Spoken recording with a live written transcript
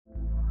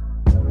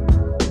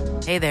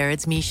Hey there,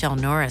 it's Michelle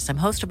Norris. I'm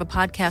host of a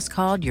podcast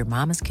called Your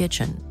Mama's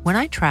Kitchen. When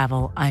I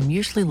travel, I'm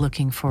usually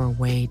looking for a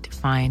way to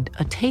find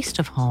a taste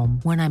of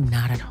home when I'm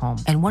not at home.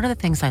 And one of the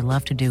things I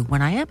love to do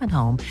when I am at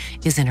home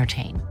is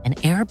entertain. And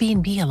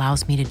Airbnb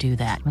allows me to do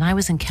that. When I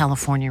was in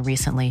California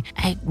recently,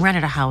 I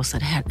rented a house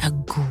that had a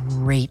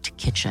great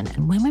kitchen.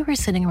 And when we were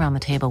sitting around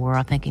the table, we were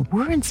all thinking,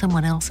 we're in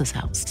someone else's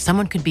house.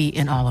 Someone could be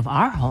in all of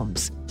our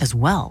homes as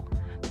well.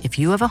 If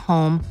you have a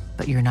home,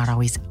 but you're not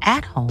always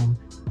at home,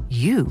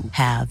 you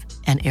have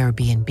an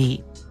Airbnb.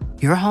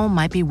 Your home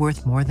might be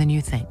worth more than you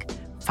think.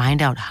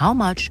 Find out how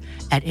much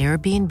at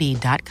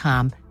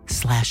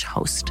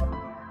airbnb.com/host.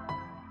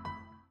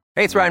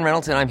 Hey, it's Ryan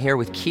Reynolds, and I'm here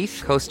with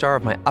Keith, co-star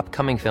of my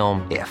upcoming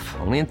film, If,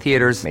 only in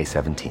theaters May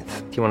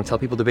 17th. Do you want to tell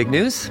people the big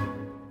news?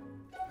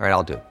 All right,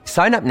 I'll do it.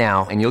 Sign up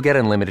now and you'll get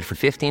unlimited for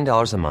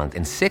 $15 a month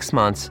and 6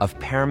 months of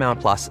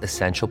Paramount Plus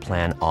Essential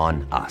Plan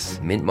on us.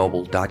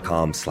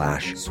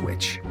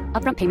 MintMobile.com/switch.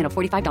 Upfront payment of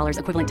 $45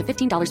 equivalent to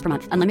 $15 per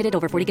month. Unlimited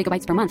over 40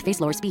 gigabytes per month.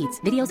 Face lower speeds.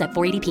 Videos at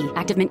 480p.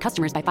 Active Mint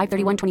customers by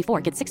 531.24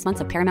 get 6 months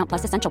of Paramount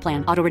Plus Essential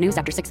Plan. Auto renews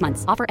after 6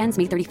 months. Offer ends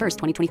May 31st,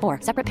 2024.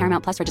 Separate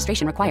Paramount Plus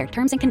registration required.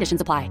 Terms and conditions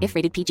apply if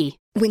rated PG.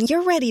 When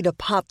you're ready to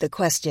pop the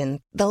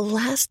question, the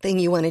last thing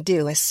you want to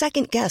do is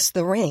second-guess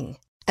the ring.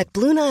 At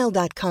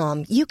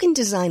BlueNile.com, you can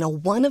design a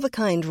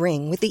one-of-a-kind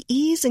ring with the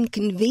ease and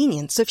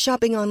convenience of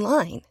shopping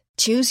online.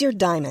 Choose your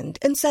diamond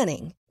and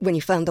setting. When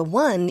you find the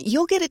one,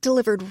 you'll get it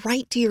delivered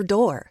right to your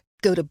door.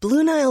 Go to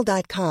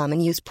BlueNile.com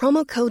and use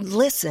promo code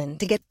LISTEN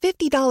to get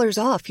 $50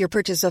 off your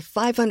purchase of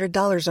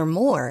 $500 or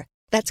more.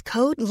 That's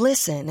code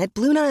LISTEN at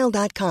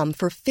BlueNile.com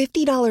for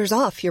 $50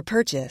 off your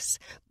purchase.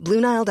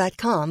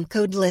 BlueNile.com,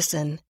 code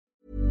LISTEN.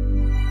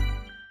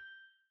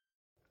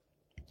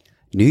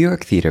 New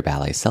York Theatre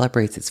Ballet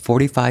celebrates its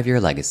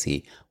 45-year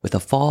legacy with a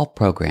fall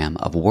program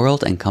of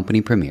world and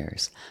company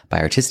premieres by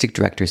artistic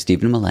director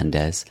Stephen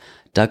Melendez,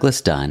 Douglas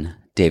Dunn,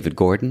 David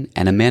Gordon,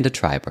 and Amanda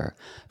Triber,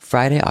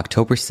 Friday,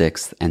 October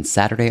 6th and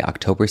Saturday,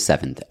 October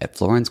 7th at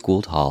Florence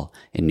Gould Hall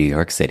in New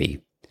York City.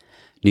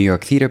 New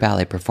York Theatre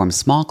Ballet performs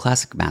small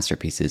classic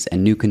masterpieces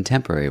and new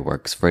contemporary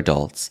works for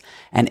adults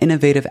and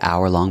innovative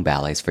hour-long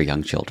ballets for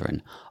young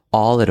children,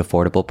 all at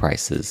affordable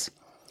prices.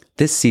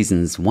 This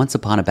season's Once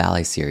Upon a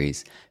Ballet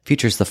series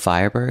features The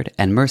Firebird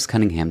and Merce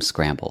Cunningham's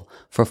Scramble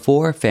for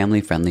 4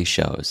 family-friendly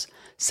shows,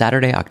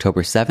 Saturday,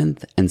 October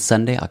 7th and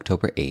Sunday,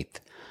 October 8th.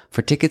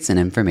 For tickets and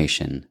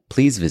information,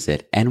 please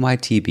visit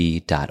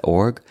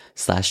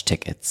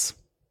nytb.org/tickets.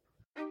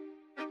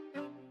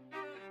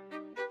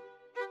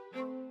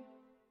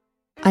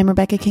 I'm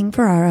Rebecca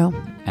King-Ferraro.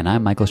 And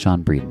I'm Michael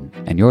Sean Breeden,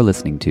 and you're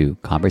listening to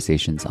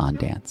Conversations on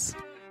Dance.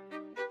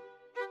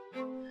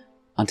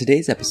 On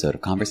today's episode of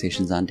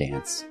Conversations on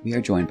Dance, we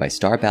are joined by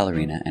star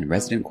ballerina and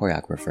resident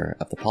choreographer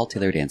of the Paul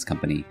Taylor Dance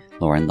Company,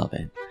 Lauren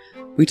Lovette.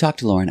 We talked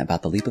to Lauren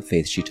about the leap of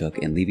faith she took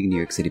in leaving New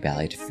York City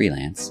Ballet to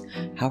freelance,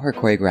 how her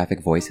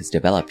choreographic voice has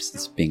developed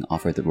since being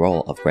offered the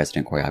role of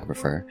resident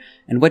choreographer,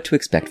 and what to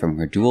expect from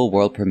her dual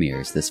world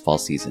premieres this fall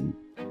season.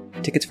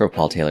 Tickets for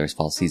Paul Taylor's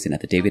fall season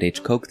at the David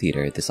H. Koch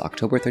Theater this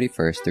October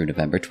 31st through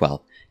November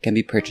 12th can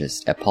be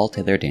purchased at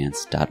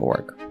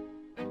paultaylordance.org.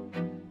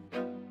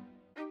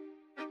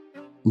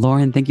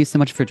 Lauren, thank you so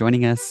much for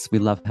joining us. We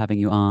love having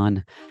you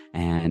on,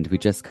 and we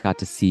just got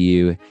to see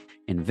you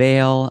in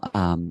Vail.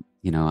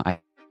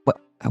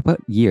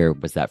 What year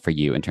was that for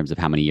you in terms of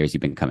how many years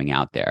you've been coming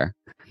out there?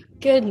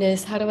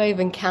 Goodness, how do I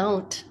even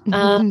count?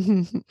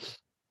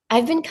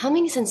 I've been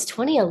coming since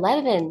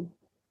 2011.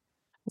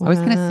 I was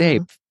going to say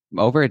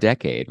over a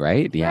decade,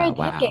 right?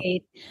 Over a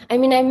decade. I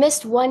mean, I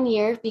missed 1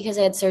 year because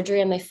I had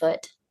surgery on my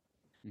foot.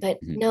 But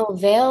no,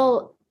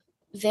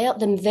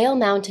 the Vail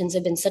Mountains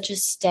have been such a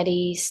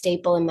steady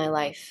staple in my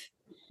life.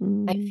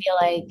 I feel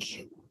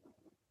like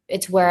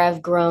it's where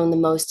I've grown the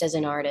most as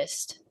an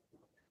artist.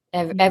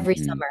 Every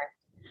summer,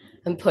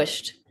 I'm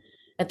pushed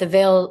at the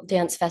Vail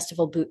Dance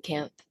Festival boot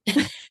camp. We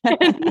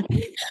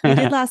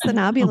did La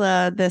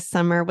Sonabula this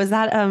summer. Was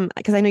that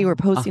because I know you were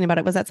posting about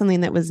it, was that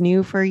something that was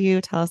new for you?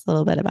 Tell us a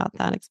little bit about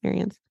that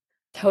experience.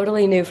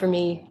 Totally new for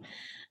me.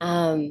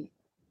 I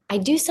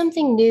do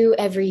something new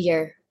every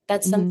year.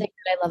 That's something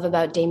that I love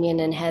about Damien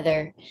and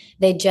Heather.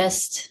 They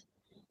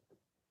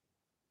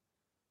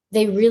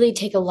really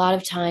take a lot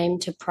of time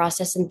to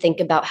process and think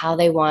about how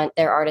they want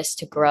their artists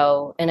to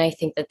grow. And I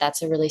think that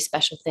that's a really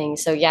special thing.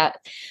 So yeah,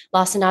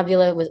 La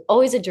Sonabula was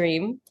always a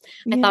dream.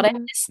 I thought I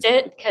missed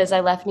it because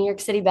I left New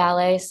York City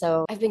Ballet.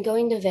 So I've been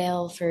going to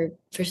Vail for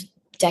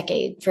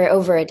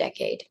over a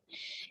decade.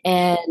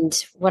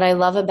 And what I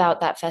love about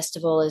that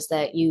festival is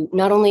that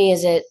not only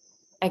is it,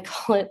 I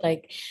call it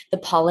like the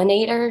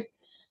pollinator.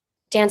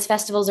 Dance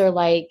festivals are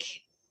like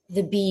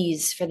the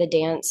bees for the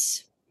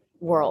dance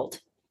world.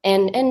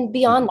 And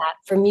beyond that,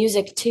 for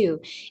music too.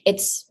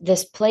 It's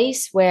this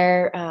place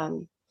where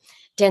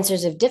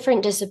dancers of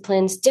different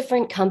disciplines,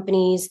 different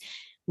companies,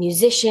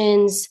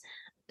 musicians,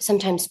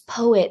 sometimes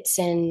poets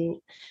and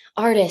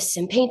artists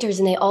and painters,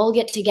 and they all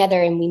get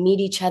together and we meet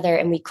each other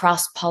and we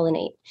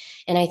cross-pollinate.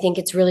 And I think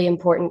it's really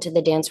important to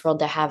the dance world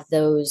to have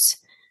those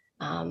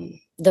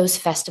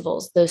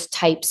festivals, those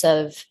types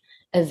of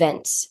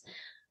events.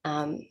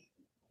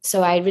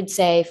 So I would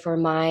say for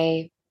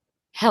my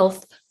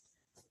health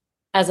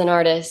as an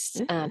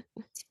artist,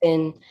 it's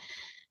been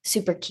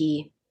super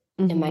key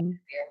in my career.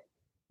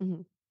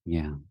 Mm-hmm.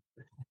 Yeah.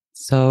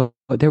 So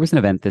there was an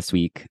event this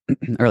week,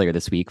 earlier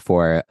this week,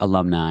 for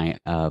alumni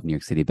of New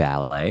York City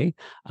Ballet.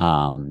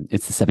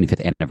 It's the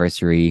 75th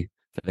anniversary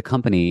for the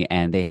company,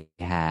 and they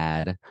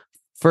had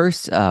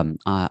first on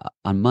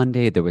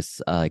Monday there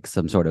was like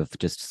some sort of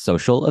just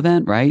social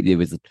event, right? It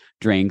was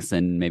drinks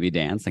and maybe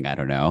dancing, I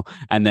don't know.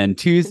 And then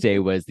Tuesday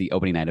was the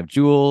opening night of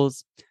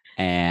Jewels,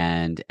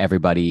 and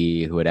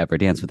everybody who had ever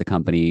danced with the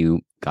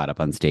company got up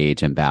on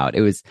stage and bowed.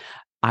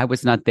 I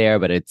was not there,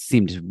 but it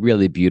seemed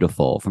really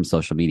beautiful from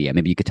social media.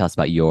 Maybe you could tell us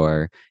about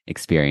your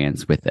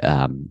experience with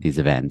these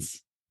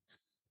events.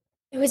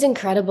 It was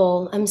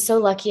incredible. I'm so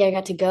lucky I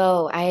got to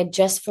go. I had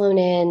just flown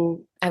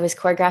in. I was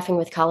choreographing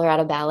with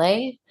Colorado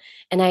Ballet,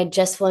 and I had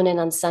just flown in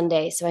on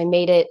Sunday. So I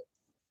made it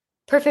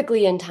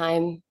perfectly in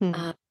time.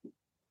 And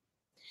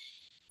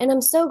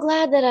I'm so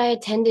glad that I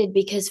attended,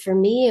 because for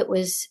me, it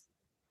was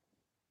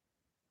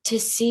to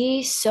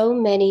see so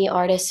many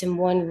artists in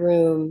one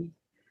room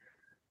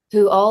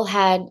who all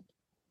had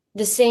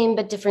the same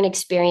but different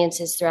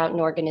experiences throughout an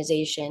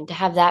organization. To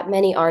have that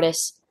many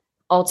artists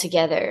all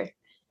together,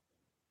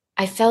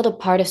 I felt a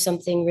part of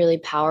something really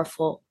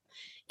powerful.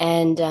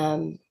 And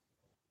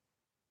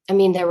I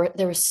mean,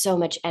 there was so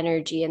much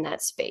energy in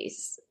that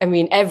space. I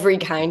mean, every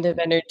kind of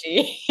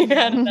energy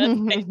out of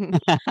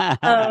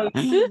that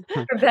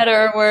space, for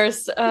better or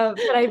worse. But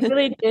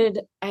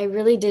I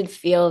really did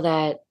feel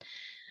that,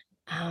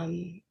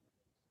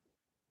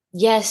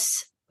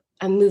 yes,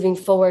 I'm moving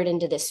forward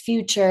into this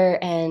future,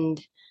 and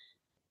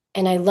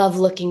I love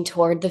looking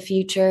toward the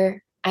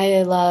future.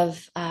 I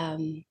love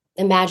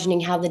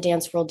imagining how the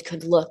dance world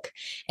could look,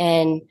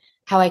 and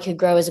how I could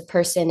grow as a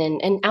person,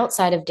 and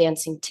outside of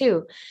dancing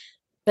too.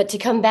 But to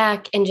come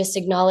back and just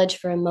acknowledge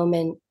for a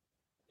moment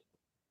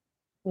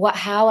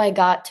how I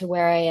got to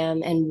where I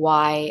am and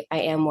why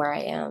I am where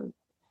I am,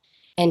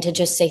 and to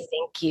just say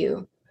thank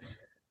you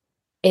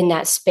in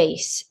that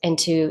space, and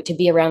to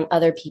be around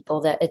other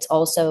people, that it's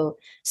also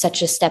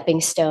such a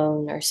stepping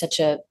stone, or such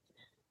a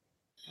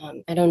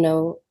I don't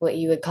know what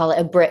you would call it,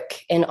 a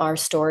brick in our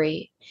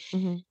story.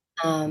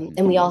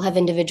 And we all have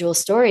individual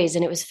stories,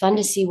 and it was fun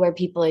to see where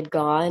people had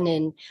gone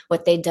and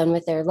what they'd done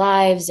with their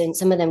lives. And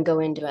some of them go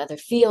into other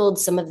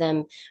fields, some of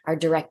them are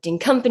directing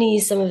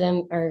companies, some of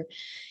them are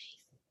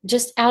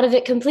just out of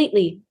it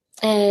completely.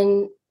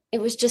 And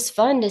it was just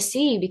fun to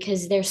see,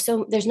 because there's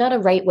not a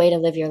right way to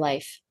live your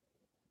life.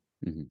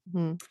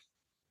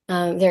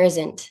 There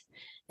isn't.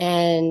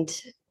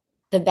 And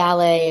the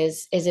ballet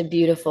is a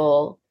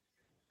beautiful,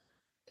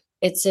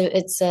 it's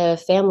a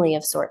family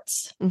of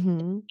sorts.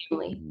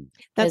 Family.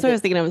 That's what I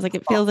was thinking. I was like,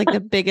 it feels like the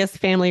biggest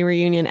family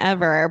reunion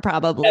ever,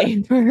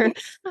 probably for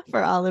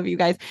all of you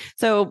guys.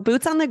 So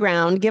boots on the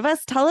ground,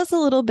 tell us a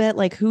little bit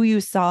like who you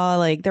saw.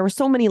 Like there were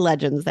so many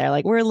legends there.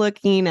 Like we're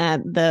looking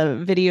at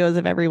the videos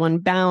of everyone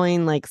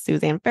bowing, like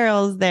Suzanne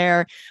Farrell's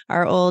there.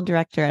 Our old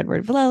director,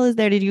 Edward Villel, is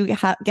there. Did you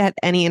get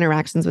any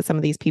interactions with some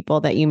of these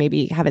people that you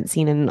maybe haven't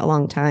seen in a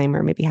long time,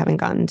 or maybe haven't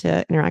gotten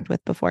to interact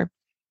with before?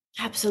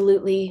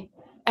 Absolutely.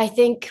 I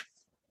think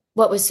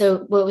what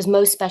was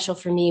most special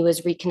for me was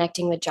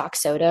reconnecting with Jock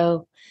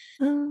Soto,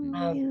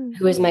 who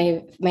was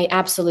my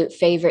absolute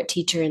favorite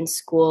teacher in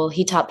school.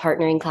 He taught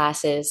partnering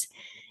classes,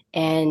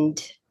 and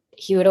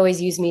he would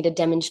always use me to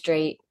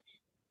demonstrate,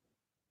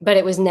 but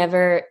it was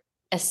never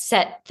a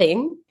set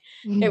thing.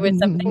 It was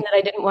something that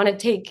I didn't want to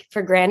take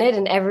for granted.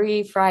 And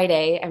every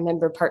Friday, I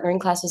remember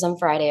partnering class was on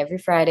Friday. Every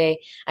Friday,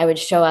 I would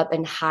show up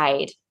and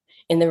hide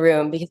in the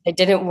room, because I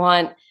didn't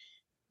want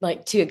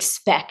to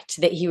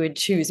expect that he would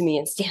choose me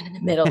and stand in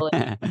the middle.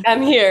 And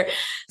I'm here.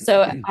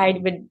 So I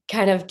would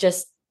kind of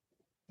just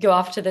go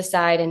off to the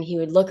side, and he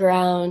would look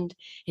around,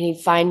 and he'd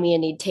find me,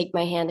 and he'd take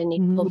my hand, and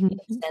he'd pull me to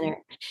the center.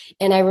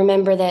 And I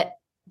remember that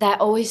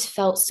always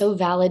felt so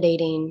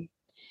validating.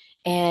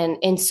 And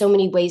in so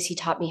many ways, he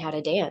taught me how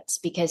to dance,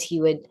 because he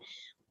would,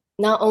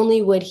 not only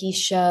did he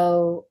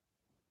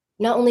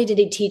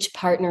teach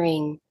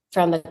partnering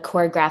from a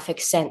choreographic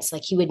sense,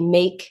 like he would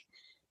make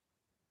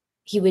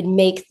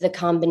the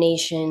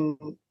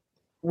combination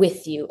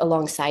with you,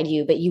 alongside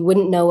you, but you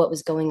wouldn't know what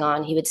was going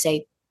on. He would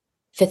say,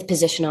 5th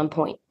position on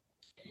point.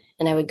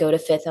 And I would go to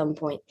 5th on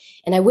point,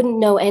 and I wouldn't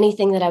know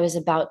anything that I was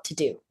about to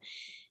do.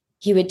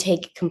 He would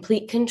take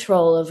complete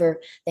control over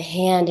the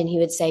hand, and he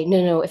would say,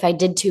 no, if I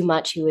did too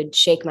much, he would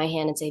shake my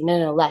hand and say,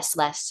 no,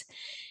 less.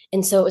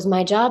 And so it was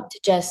my job to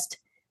just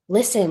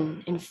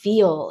listen and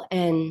feel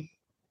and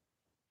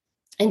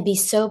be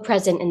so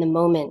present in the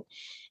moment,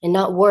 and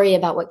not worry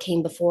about what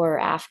came before or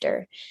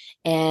after,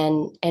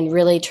 and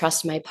really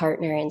trust my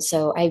partner. And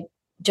so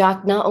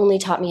Jock not only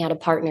taught me how to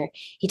partner,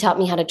 he taught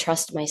me how to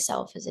trust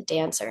myself as a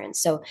dancer. And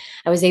so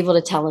I was able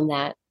to tell him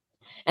that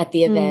at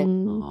the event,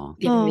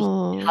 giving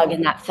me a hug,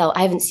 and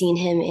I haven't seen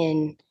him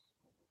in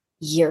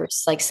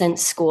years, like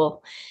since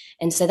school.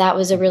 And so that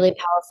was a really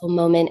powerful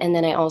moment. And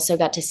then I also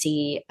got to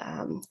see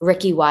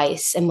Ricky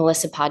Weiss and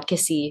Melissa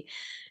Podkasey,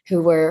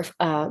 who were,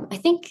 I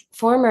think,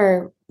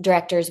 former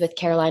directors with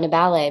Carolina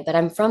Ballet, but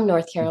I'm from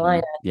North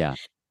Carolina. Yeah.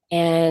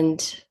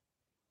 And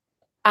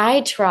I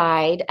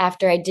tried,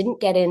 after I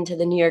didn't get into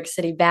the New York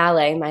City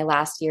Ballet my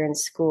last year in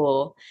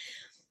school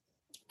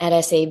at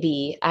SAB,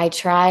 I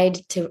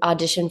tried to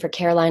audition for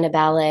Carolina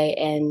Ballet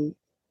and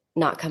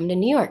not come to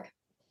New York.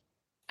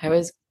 I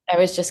was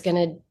just going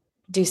to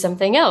do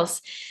something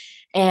else.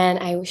 And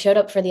I showed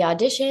up for the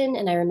audition,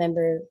 and I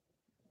remember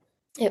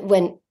it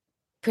went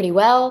pretty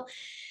well.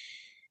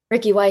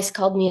 Ricky Weiss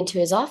called me into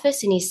his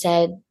office, and he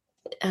said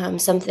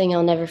something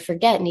I'll never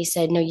forget. And he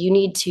said, no,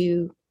 he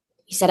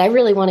said, I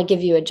really want to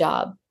give you a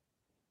job.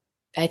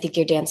 I think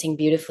you're dancing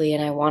beautifully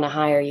and I want to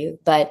hire you,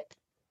 but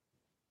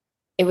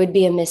it would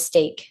be a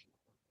mistake.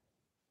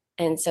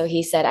 And so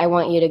he said, I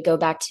want you to go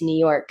back to New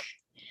York,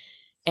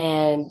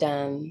 and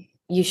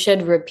you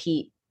should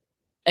repeat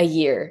a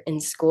year in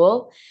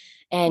school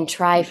and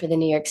try for the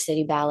New York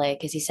City Ballet.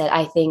 Because he said,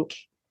 I think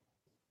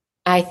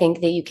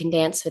that you can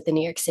dance with the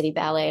New York City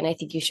Ballet, and I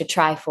think you should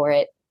try for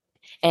it.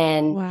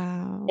 And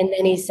wow. And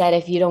then he said,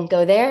 if you don't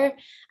go there,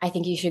 I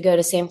think you should go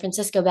to San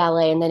Francisco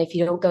Ballet. And then if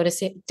you don't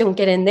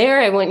get in there,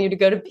 I want you to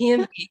go to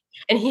PMP.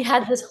 And he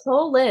had this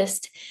whole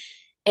list.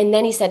 And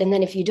then he said, and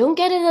then if you don't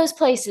get in those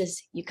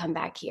places, you come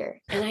back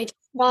here. And I just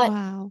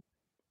thought,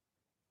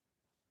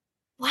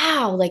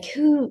 wow, like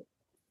who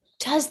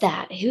does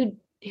that?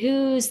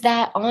 Who's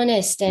that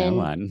honest? And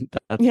no one.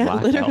 That's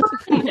wild.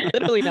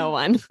 Literally no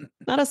one.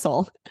 Not a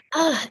soul.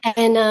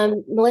 And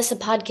Melissa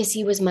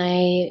Podkissy was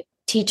my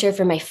teacher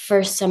for my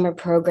first summer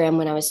program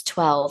when I was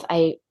 12.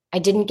 I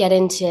didn't get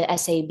into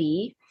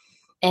SAB.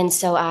 And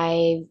so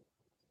I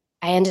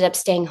ended up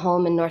staying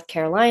home in North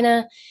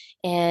Carolina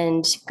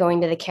and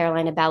going to the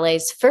Carolina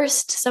Ballet's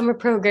first summer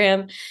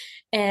program.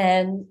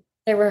 And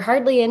there were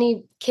hardly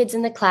any kids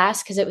in the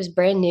class because it was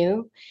brand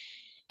new.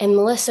 And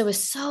Melissa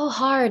was so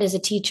hard as a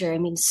teacher. I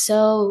mean,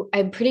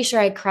 I'm pretty sure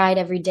I cried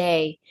every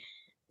day,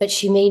 but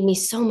she made me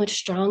so much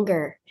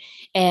stronger.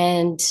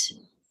 And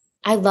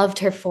I loved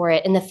her for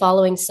it. And the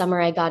following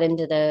summer, I got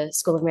into the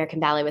School of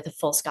American Ballet with a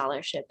full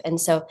scholarship. And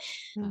so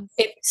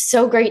it's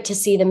so great to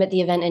see them at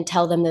the event and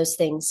tell them those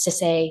things, to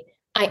say,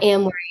 I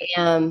am where I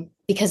am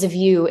because of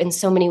you in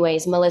so many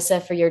ways. Melissa,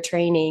 for your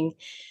training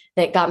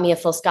that got me a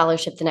full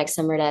scholarship the next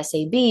summer at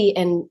SAB,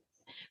 and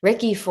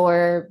Ricky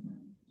for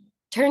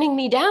turning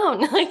me down,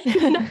 like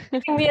not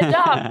giving me a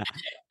job.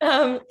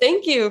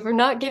 Thank you for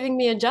not giving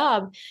me a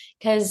job,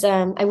 because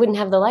I wouldn't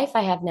have the life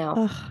I have now.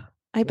 Ugh.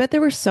 I bet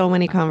there were so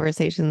many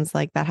conversations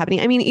like that happening.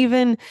 I mean,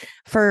 even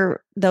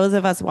for those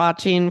of us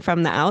watching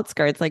from the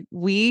outskirts, like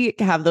we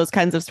have those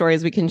kinds of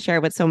stories we can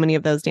share with so many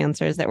of those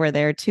dancers that were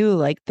there too.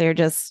 Like they're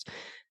just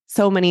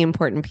so many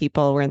important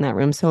people were in that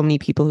room. So many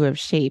people who have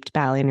shaped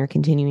ballet and are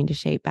continuing to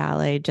shape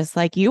ballet, just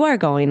like you are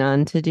going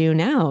on to do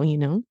now, you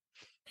know?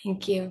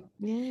 Thank you.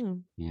 Yeah.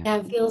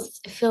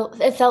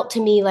 It felt to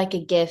me like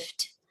a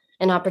gift,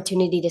 an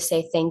opportunity to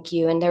say thank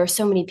you. And there were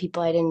so many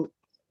people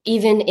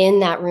even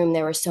in that room,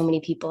 there were so many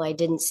people I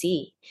didn't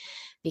see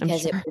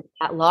because it was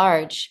that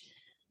large.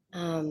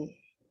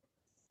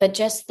 But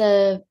just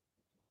that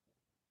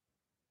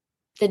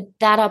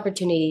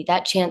opportunity,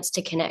 that chance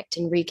to connect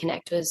and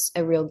reconnect was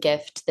a real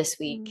gift this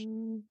week.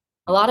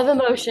 A lot of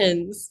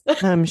emotions.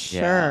 I'm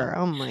sure. Yeah.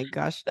 Oh my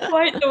gosh.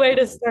 Quite the way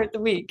to start the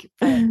week.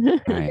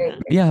 Right.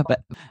 Yeah, but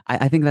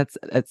I think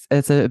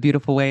it's a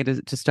beautiful way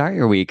to start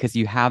your week, because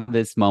you have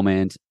this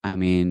moment. I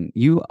mean,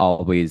 you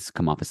always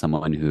come off as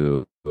someone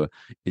who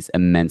is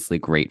immensely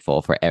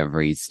grateful for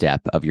every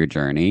step of your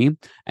journey.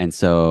 And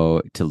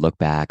so to look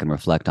back and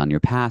reflect on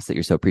your past that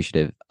you're so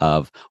appreciative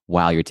of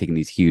while you're taking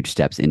these huge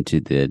steps into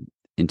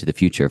the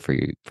future for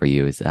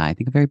you is, I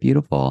think, very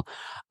beautiful.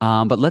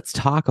 But let's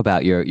talk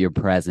about your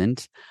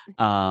present.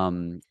 I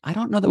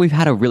don't know that we've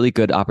had a really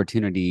good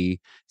opportunity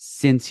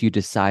since you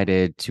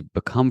decided to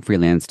become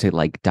freelance to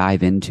like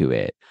dive into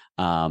it.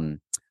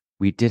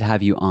 We did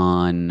have you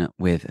on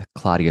with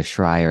Claudia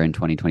Schreier in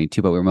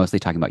 2022, but we were mostly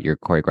talking about your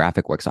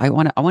choreographic work. So I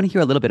want to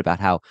hear a little bit about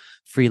how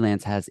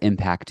freelance has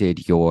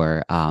impacted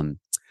your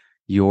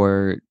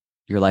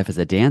life as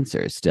a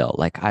dancer still.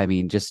 Like, I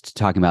mean, just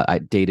talking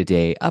about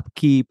day-to-day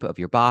upkeep of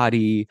your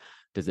body.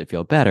 Does it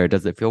feel better?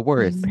 Does it feel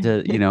worse?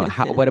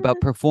 What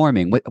about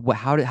performing?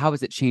 How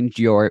has it changed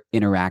your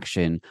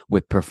interaction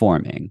with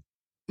performing?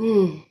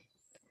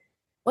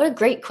 What a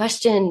great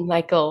question,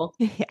 Michael.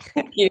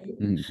 Thank you.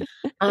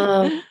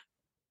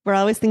 We're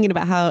always thinking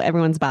about how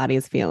everyone's body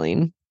is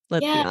feeling.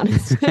 Let's be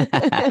honest.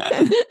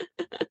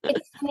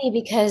 It's funny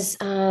because,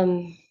 I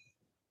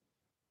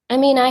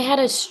mean,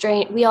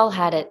 we all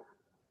had it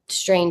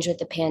strange with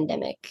the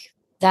pandemic.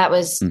 That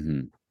was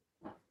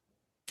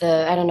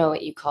I don't know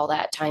what you call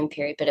that time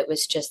period, but it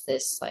was just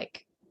this,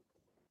 like,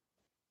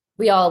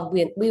 we all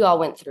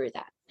went through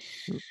that.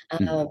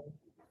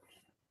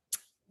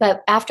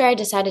 But after I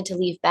decided to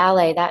leave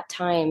ballet, that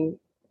time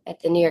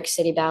at the New York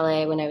City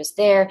Ballet, when I was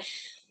there,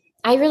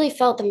 I really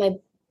felt that my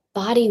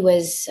body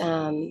was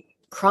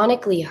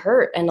chronically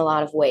hurt in a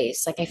lot of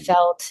ways. Like I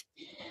felt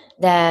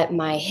that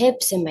my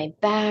hips and my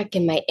back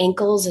and my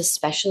ankles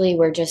especially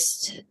were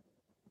just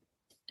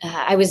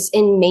I was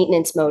in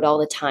maintenance mode all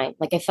the time.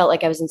 Like I felt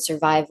like I was in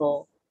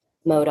survival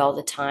mode all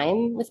the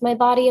time with my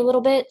body a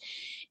little bit.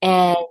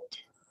 And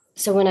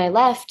so when I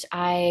left,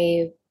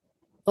 I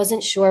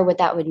wasn't sure what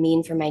that would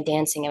mean for my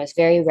dancing. I was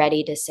very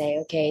ready to say,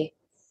 okay,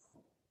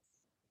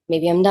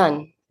 maybe I'm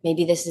done.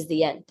 Maybe this is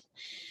the end.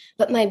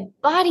 But my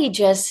body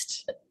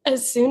just,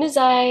 as soon as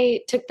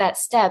I took that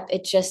step,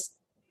 it's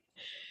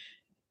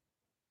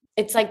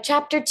like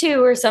chapter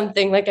 2 or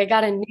something. Like I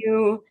got a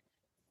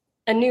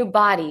new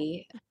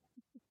body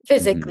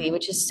physically,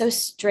 which is so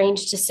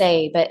strange to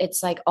say, but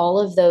it's like all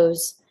of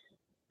those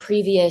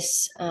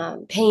previous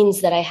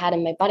pains that I had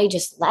in my body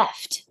just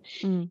left.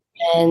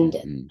 And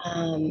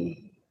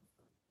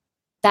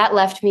that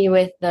left me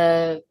with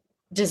the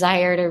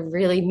desire to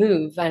really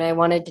move, and I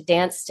wanted to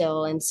dance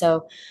still. And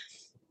so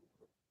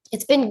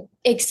it's been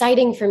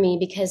exciting for me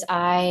because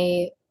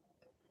I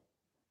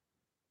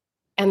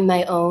am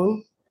my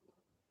own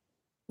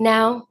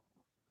now.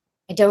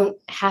 I don't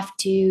have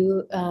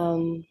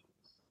to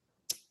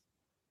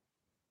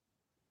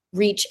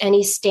reach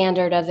any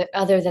standard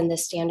other than the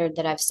standard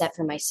that I've set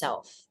for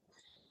myself.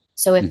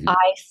 So if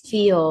I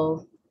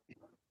feel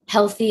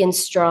healthy and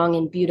strong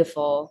and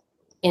beautiful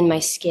in my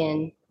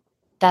skin,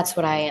 that's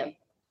what I am.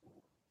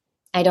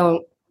 I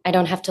don't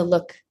have to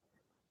look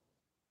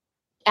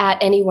at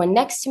anyone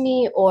next to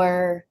me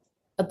or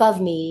above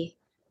me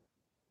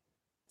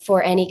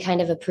for any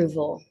kind of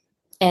approval.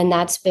 And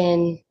that's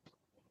been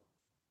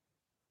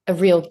a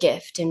real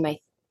gift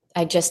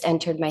I just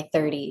entered my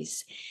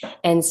 30s.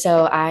 And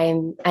so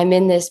I'm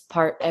in this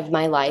part of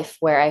my life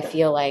where I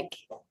feel like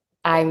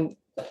I'm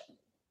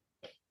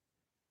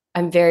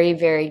very,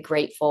 very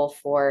grateful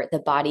for the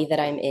body that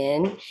I'm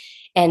in,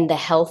 and the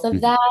health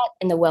of that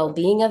and the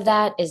well-being of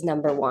that is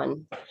number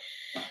one.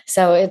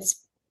 So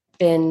it's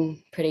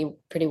been pretty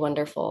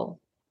wonderful.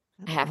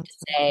 I have to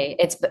say.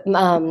 It's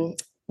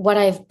what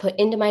I've put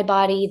into my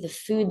body, the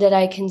food that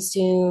I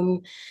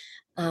consume.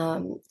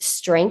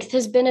 Strength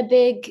has been a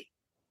big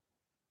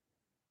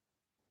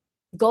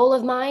goal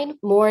of mine,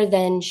 more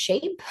than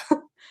shape.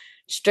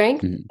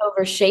 Strength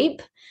over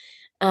shape.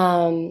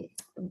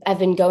 I've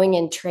been going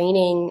and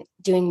training,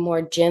 doing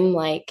more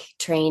gym-like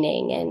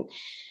training, and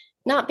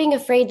not being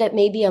afraid that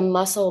maybe a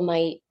muscle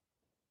might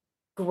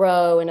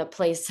grow in a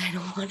place I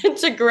don't want it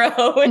to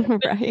grow.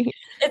 Right.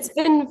 It's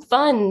been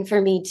fun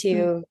for me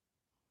to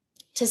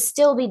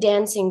still be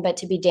dancing, but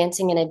to be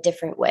dancing in a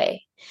different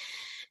way,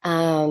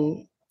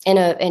 in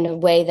a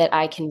way that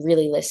I can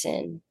really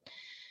listen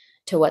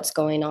to what's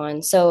going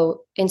on.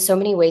 So in so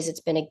many ways, it's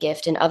been a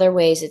gift. In other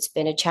ways, it's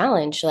been a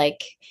challenge.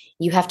 Like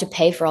you have to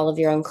pay for all of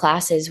your own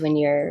classes when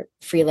you're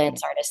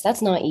freelance artist.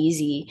 That's not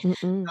easy.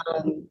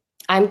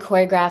 I'm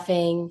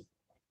choreographing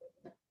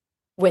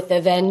with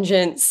a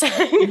vengeance.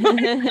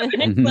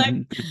 It's like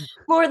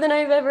more than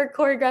I've ever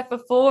choreographed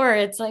before.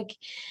 It's like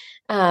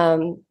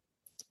the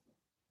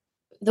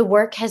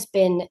work has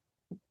been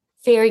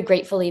very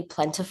gratefully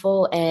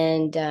plentiful.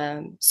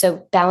 And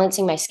so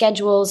balancing my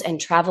schedules and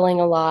traveling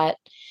a lot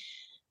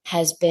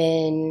has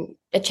been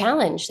a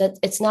challenge. That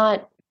it's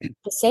not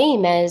the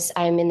same as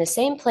I'm in the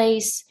same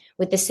place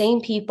with the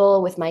same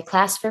people with my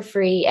class for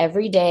free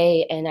every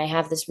day, and I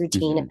have this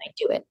routine and I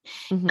do it.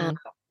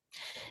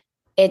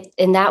 It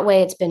in that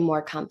way, it's been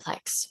more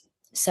complex.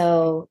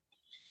 So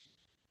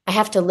I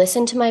have to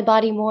listen to my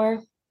body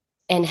more,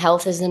 and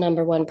health is the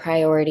number one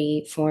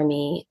priority for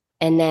me.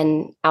 And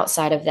then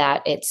outside of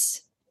that,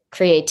 it's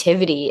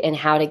creativity and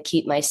how to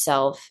keep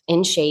myself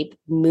in shape,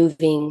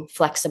 moving,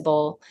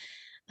 flexible,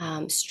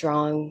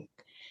 strong.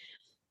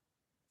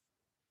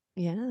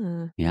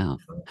 Yeah.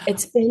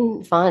 It's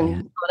been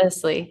fun,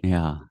 honestly.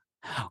 Yeah.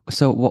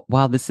 So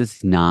while this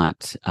is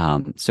not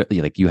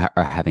certainly like you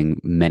are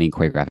having many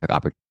choreographic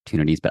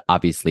opportunities, but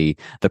obviously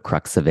the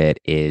crux of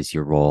it is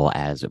your role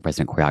as a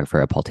resident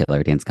choreographer at Paul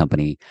Taylor Dance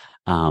Company,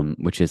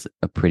 which is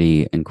a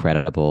pretty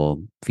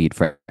incredible feat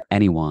for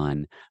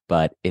anyone,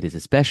 but it is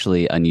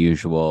especially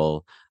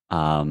unusual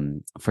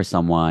for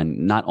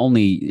someone. Not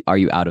only are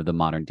you out of the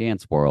modern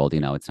dance world,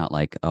 it's not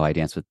like, oh, I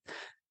dance with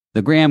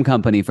the Graham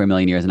Company for a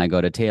million years and I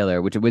go to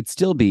Taylor, which would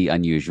still be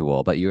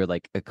unusual, but you're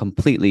like a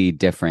completely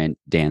different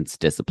dance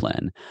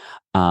discipline.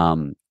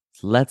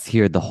 Let's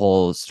hear the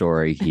whole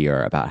story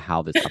here about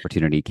how this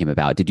opportunity came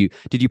about. Did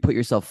you put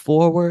yourself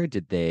forward?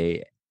 Did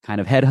they kind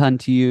of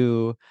headhunt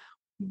you?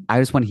 I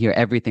just want to hear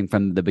everything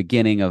from the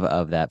beginning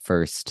of that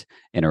first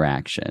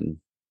interaction.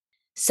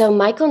 So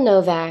Michael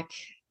Novak,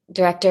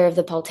 director of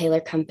the Paul Taylor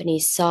Company,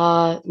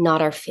 saw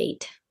Not Our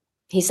Fate.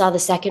 He saw the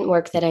second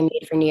work that I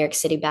made for New York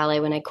City Ballet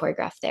when I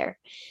choreographed there.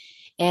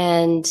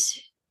 And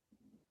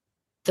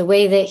the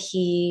way that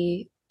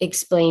he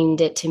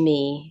explained it to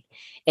me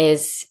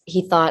is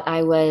he thought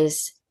I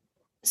was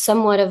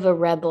somewhat of a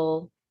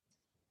rebel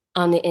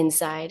on the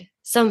inside.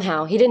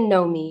 Somehow, he didn't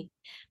know me,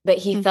 but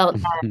he felt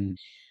that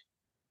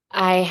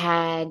I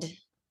had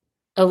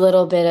a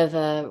little bit of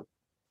a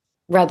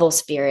rebel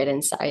spirit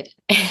inside.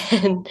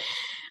 And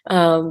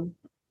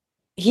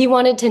he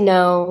wanted to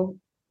know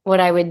what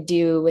I would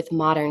do with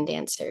modern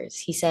dancers.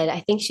 He said,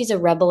 I think she's a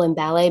rebel in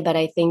ballet, but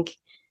I think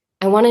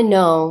I want to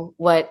know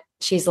what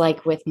she's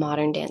like with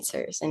modern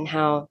dancers and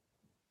how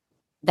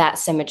that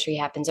symmetry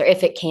happens, or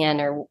if it can,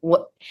 or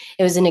what.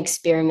 It was an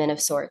experiment of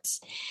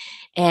sorts.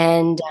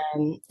 And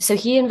so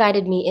he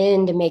invited me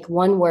in to make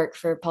one work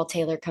for Paul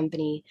Taylor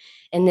Company.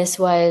 And this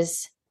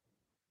was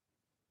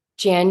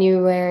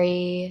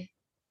January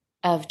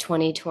of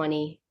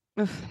 2020.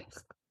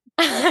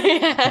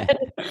 I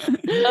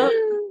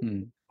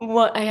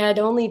had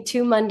only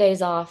 2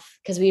 Mondays off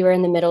because we were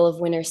in the middle of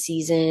winter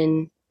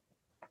season.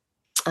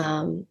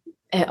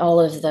 At all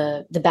of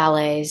the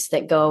ballets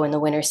that go in the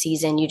winter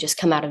season, you just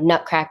come out of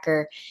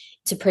Nutcracker.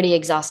 It's a pretty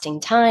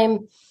exhausting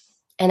time.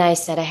 And I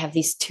said, I have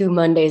these 2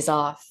 Mondays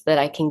off that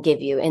I can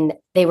give you. And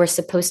they were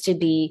supposed to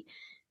be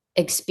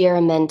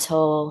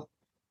experimental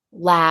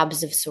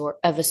labs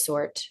of a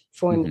sort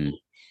for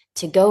me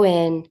to go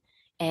in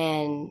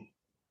and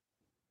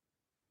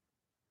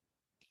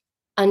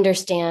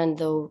understand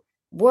the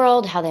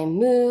world, how they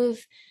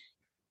move,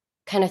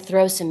 kind of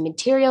throw some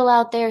material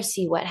out there,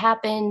 see what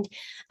happened.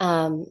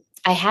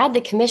 I had the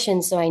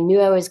commission, so I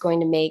knew I was going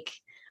to make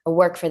a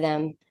work for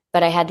them,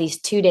 but I had these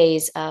 2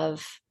 days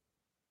of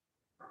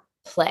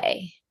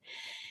play.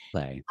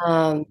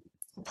 And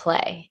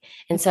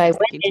so I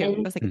went in. I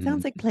was like, it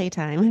sounds like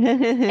playtime.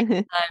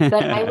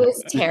 But I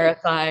was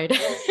terrified.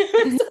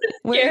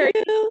 Scary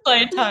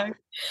playtime.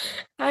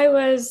 I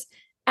was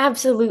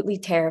absolutely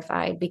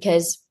terrified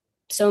because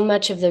so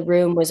much of the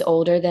room was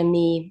older than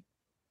me.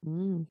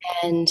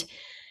 And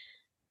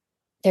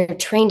they're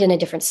trained in a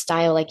different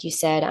style, like you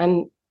said.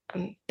 I'm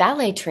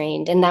ballet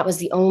trained, and that was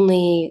the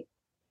only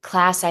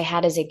class I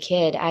had as a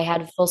kid. I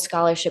had full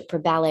scholarship for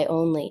ballet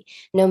only,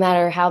 no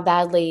matter how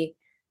badly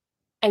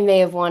I may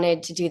have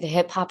wanted to do the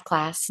hip hop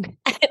class.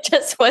 It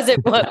just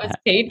wasn't what was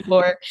paid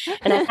for.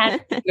 And I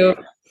had to do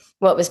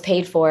what was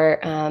paid for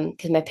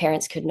because my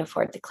parents couldn't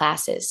afford the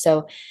classes.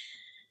 So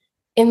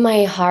in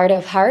my heart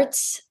of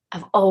hearts,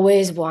 I've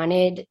always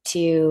wanted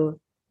to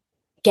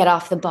get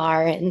off the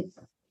bar and,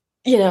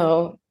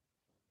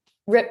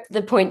 rip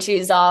the point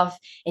shoes off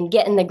and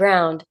get in the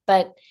ground.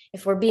 But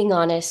if we're being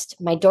honest,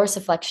 my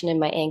dorsiflexion in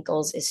my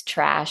ankles is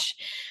trash.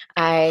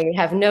 I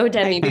have no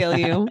demi. I feel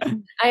you.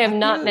 I am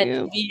not meant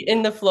to be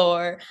in the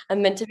floor.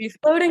 I'm meant to be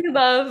floating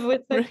above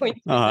with my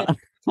point shoes.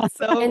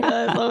 So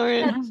good,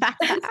 Lauren.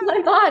 That's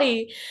my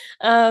body.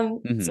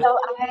 So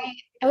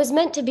I was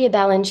meant to be a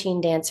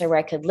Balanchine dancer where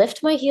I could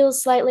lift my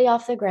heels slightly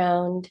off the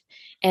ground,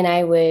 and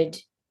I would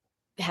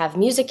have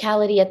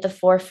musicality at the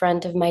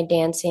forefront of my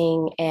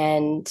dancing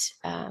and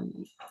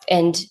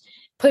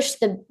push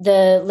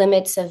the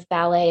limits of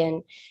ballet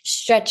and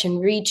stretch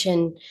and reach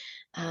and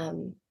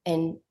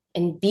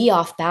be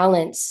off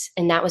balance.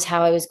 And that was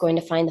how I was going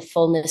to find the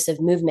fullness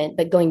of movement.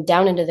 But going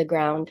down into the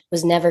ground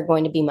was never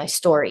going to be my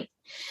story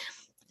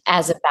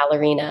as a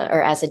ballerina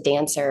or as a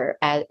dancer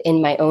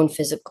in my own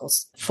physical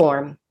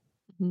form.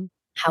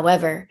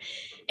 However,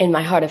 in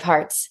my heart of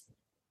hearts,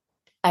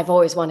 I've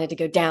always wanted to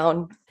go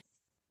down.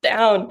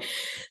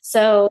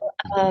 So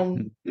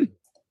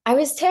I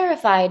was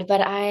terrified, but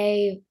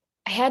I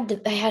had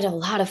a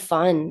lot of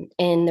fun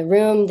in the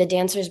room. The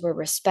dancers were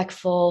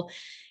respectful,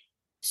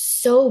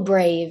 so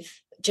brave,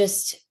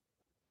 just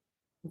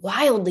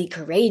wildly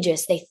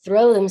courageous. They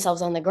throw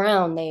themselves on the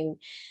ground.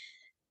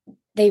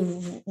 They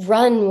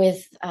run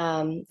with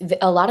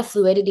a lot of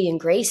fluidity and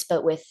grace,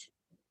 but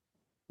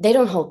they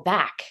don't hold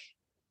back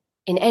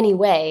in any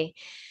way.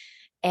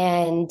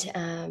 And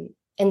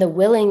the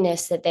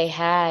willingness that they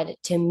had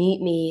to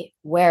meet me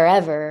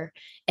wherever,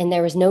 and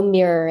there was no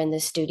mirror in the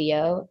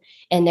studio,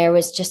 and there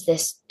was just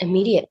this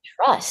immediate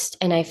trust,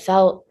 and I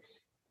felt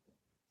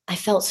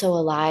so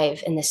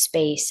alive in the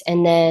space.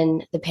 And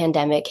then the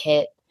pandemic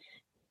hit,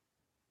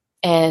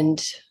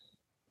 and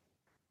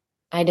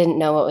I didn't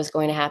know what was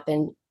going to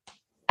happen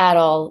at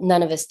all.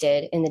 None of us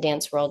did in the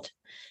dance world,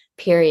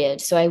 period.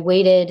 So I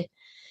waited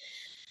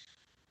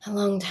a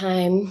long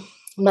time,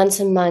 months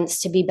and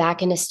months, to be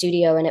back in a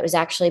studio. And it was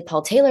actually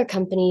Paul Taylor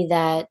Company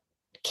that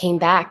came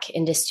back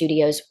into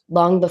studios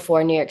long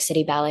before New York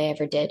City Ballet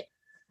ever did.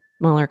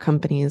 Smaller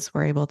companies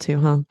were able to,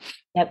 huh?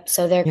 Yep.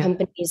 So their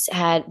companies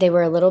they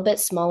were a little bit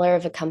smaller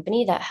of a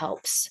company. That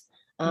helps.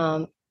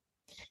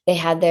 They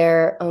had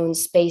their own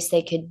space.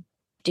 They could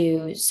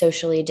do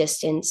socially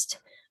distanced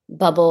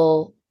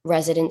bubble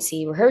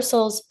residency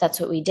rehearsals. That's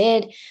what we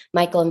did.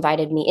 Michael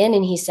invited me in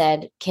and he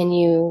said,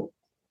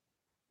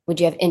 would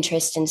you have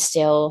interest in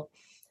still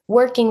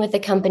working with the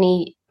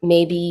company?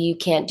 Maybe you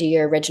can't do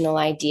your original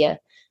idea,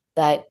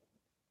 but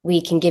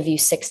we can give you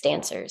 6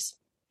 dancers.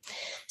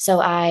 So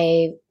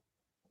I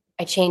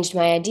changed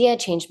my idea,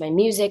 changed my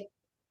music,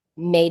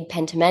 made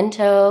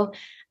Pentimento.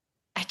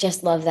 I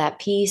just love that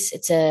piece.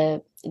 It's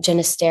a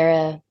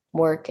Genestera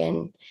work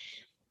and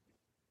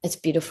it's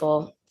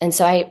beautiful. And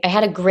so I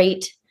had a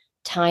great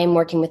time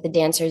working with the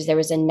dancers. There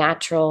was a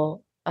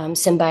natural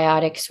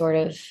symbiotic sort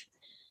of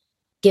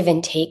give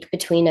and take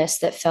between us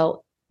that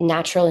felt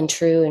natural and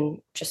true and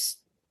just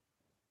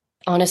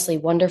honestly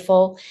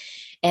wonderful.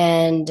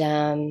 And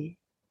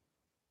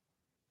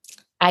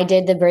I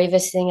did the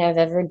bravest thing I've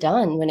ever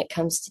done when it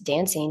comes to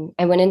dancing.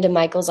 I went into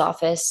Michael's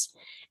office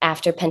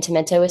after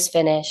Pentimento was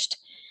finished,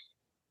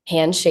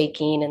 hands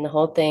shaking and the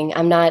whole thing.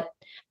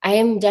 I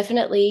am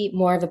definitely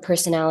more of a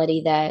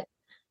personality that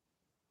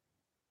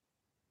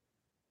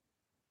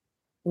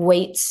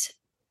waits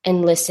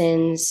and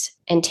listens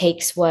and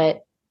takes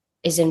what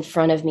is in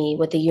front of me,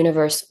 what the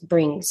universe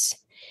brings,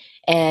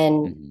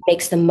 and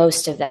makes the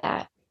most of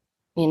that.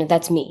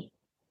 That's me.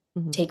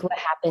 Take what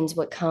happens,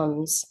 what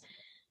comes,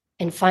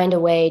 and find a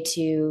way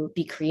to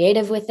be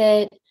creative with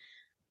it,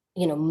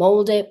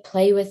 mold it,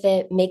 play with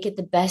it, make it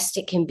the best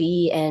it can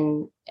be,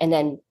 and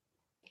then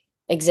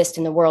exist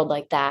in the world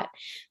like that.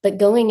 But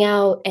going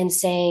out and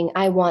saying,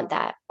 I want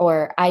that,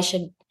 or I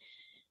should,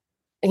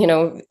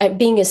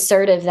 being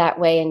assertive that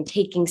way and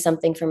taking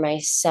something for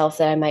myself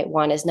that I might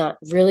want is not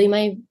really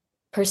my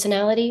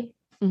personality.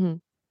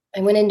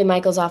 I went into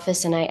Michael's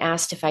office and I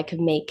asked if I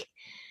could make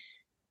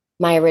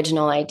my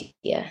original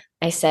idea.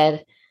 I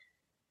said,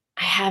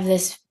 I have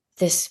this,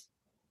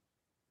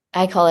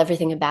 I call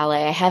everything a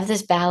ballet. I have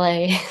this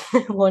ballet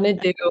I want to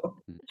do.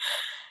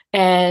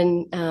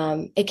 And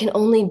it can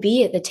only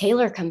be at the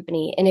Taylor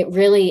Company. And it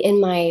really, in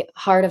my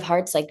heart of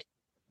hearts, like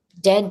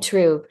dead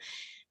true,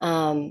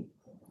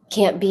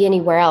 can't be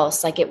anywhere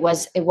else. Like it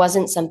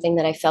wasn't something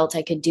that I felt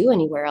I could do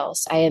anywhere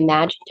else. I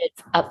imagined it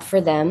up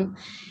for them.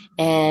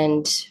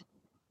 And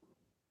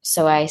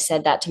so I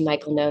said that to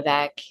Michael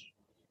Novak.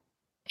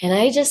 And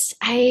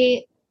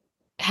I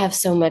have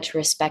so much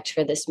respect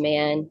for this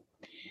man.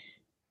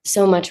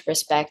 So much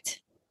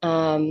respect.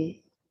 I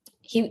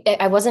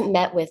wasn't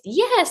met with,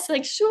 yes,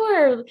 like,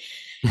 sure.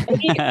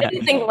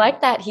 Anything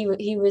like that.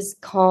 He was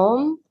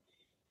calm.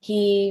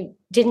 He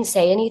didn't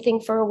say anything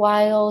for a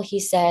while. He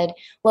said,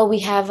 well, we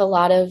have a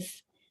lot of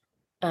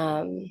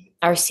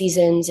our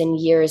seasons and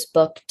years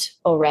booked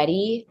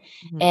already.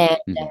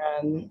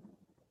 And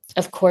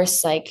of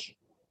course, like,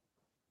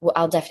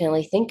 I'll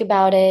definitely think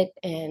about it.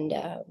 And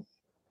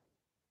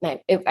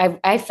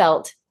I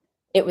felt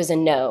it was a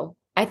no.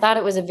 I thought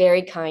it was a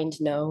very kind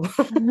no.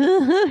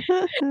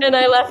 And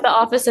I left the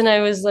office and I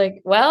was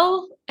like,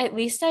 well, at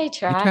least I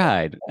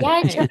tried. You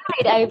tried. Yeah,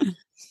 I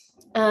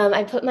tried.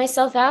 I put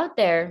myself out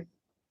there.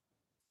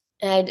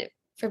 And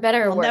for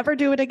better or worse. I'll never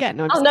do it again.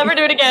 No, I'll never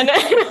do it again.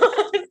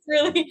 It's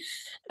really,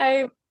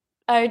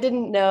 I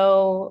didn't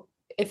know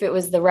if it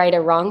was the right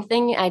or wrong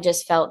thing. I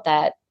just felt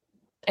that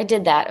I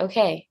did that.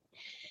 Okay.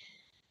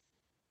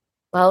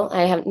 Well,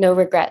 I have no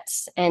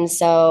regrets. And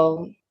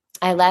so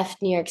I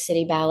left New York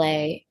City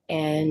Ballet,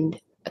 and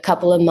a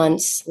couple of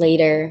months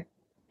later,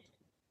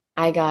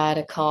 I got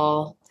a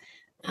call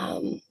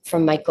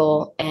from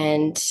Michael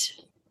and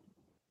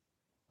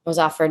was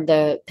offered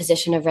the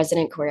position of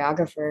resident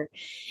choreographer.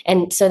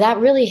 And so that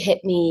really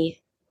hit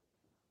me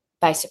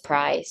by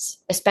surprise,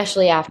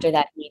 especially after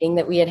that meeting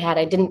that we had had.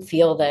 I didn't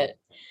feel that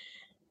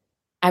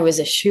I was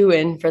a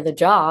shoo-in for the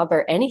job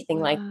or anything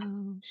like that.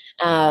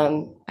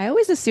 I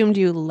always assumed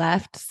you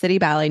left City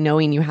Ballet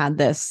knowing you had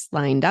this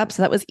lined up.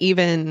 So that was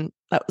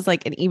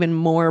like an even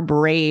more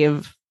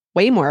brave,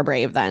 way more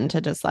brave then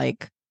to just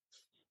like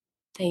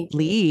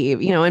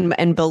leave,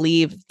 and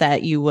believe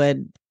that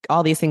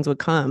all these things would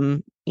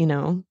come,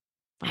 Wow.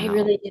 I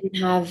really didn't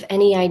have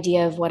any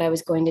idea of what I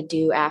was going to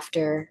do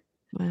after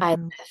I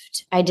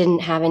left. I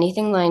didn't have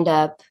anything lined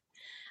up.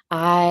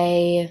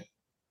 I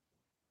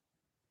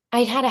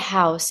had a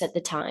house at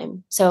the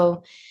time.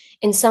 So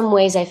in some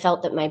ways I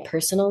felt that my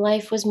personal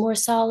life was more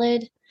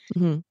solid.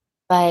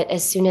 But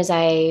as soon as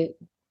I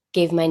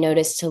gave my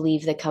notice to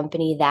leave the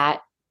company,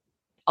 that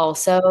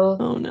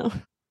also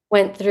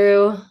went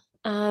through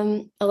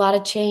a lot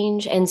of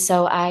change. And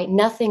so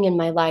nothing in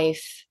my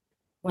life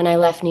when I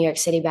left New York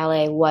City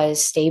Ballet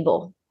was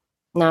stable.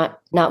 Not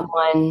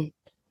one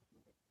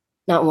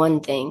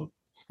thing,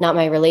 not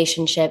my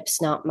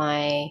relationships, not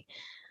my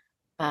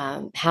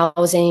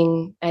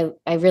housing. I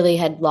really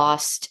had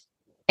lost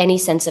any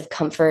sense of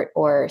comfort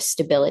or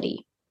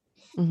stability.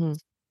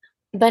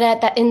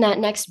 But in that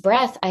next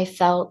breath, I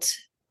felt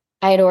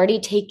I had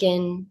already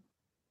taken,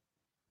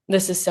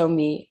 this is so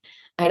me,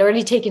 I'd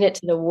already taken it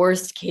to the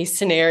worst case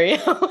scenario.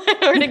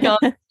 I'd already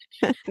gone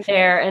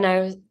there.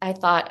 And I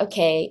thought,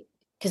 okay,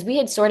 because we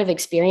had sort of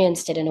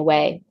experienced it in a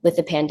way with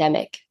the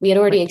pandemic. We had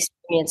already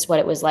experienced what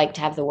it was like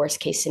to have the worst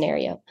case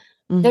scenario.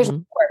 There's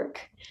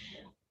work.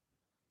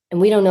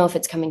 And we don't know if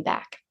it's coming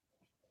back.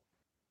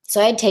 So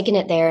I had taken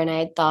it there and I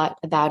had thought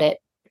about it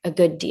a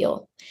good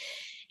deal.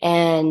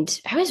 And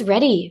I was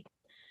ready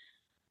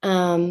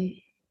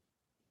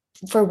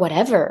for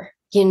whatever.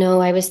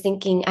 I was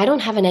thinking, I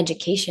don't have an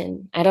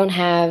education. I don't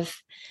have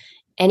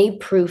any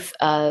proof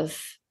of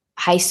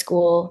high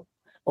school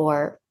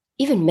or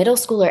even middle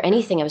school or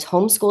anything. I was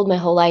homeschooled my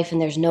whole life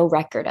and there's no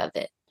record of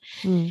it.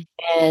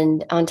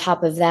 And on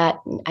top of that,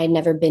 I'd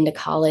never been to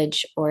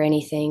college or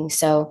anything.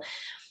 So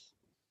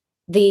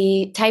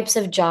the types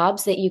of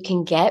jobs that you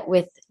can get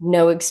with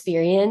no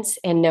experience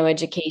and no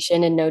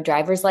education and no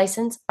driver's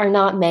license are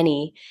not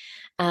many.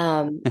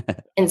 And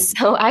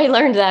so I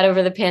learned that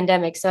over the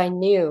pandemic. So I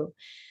knew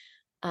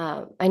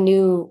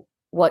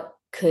what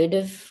could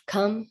have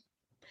come.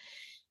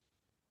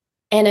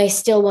 And I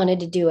still wanted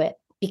to do it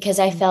because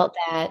I felt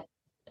that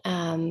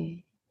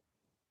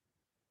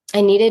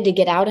I needed to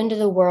get out into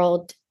the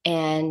world,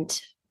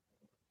 and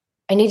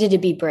I needed to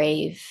be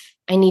brave.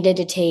 I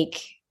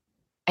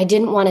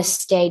didn't want to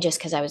stay just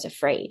because I was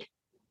afraid.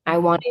 I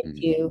wanted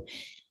to,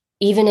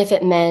 even if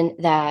it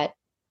meant that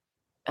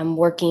I'm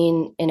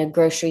working in a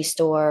grocery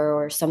store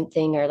or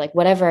something, or like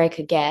whatever I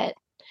could get,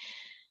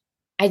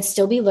 I'd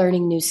still be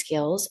learning new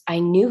skills. I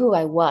knew who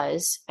I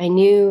was. I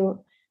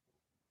knew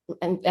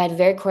at a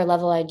very core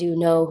level, I do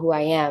know who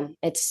I am.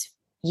 It's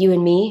you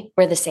and me,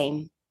 we're the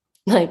same.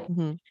 Like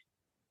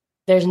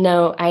there's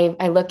no,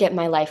 I look at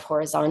my life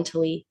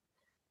horizontally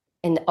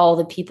and all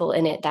the people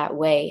in it that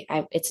way.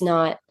 It's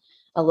not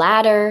a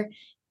ladder.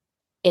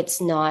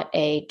 It's not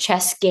a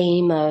chess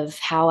game of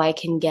how I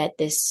can get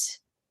this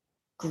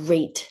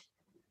great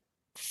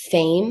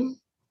fame.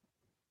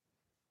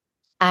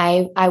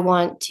 I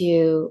want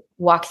to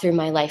walk through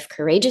my life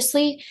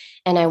courageously,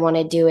 and I want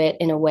to do it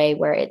in a way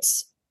where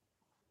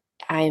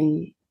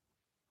I'm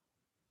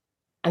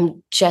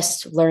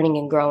just learning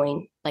and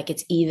growing, like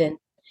it's even.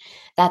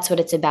 That's what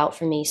it's about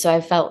for me. So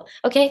I felt,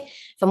 okay,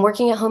 if I'm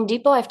working at Home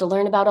Depot, I have to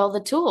learn about all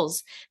the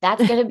tools.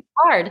 That's going to be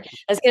hard.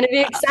 That's going to be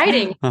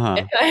exciting.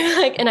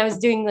 And I was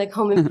doing like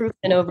home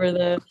improvement over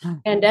the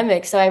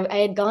pandemic. So I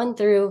had gone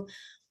through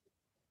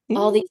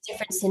all these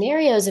different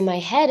scenarios in my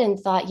head and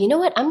thought, you know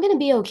what, I'm going to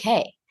be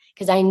okay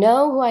because I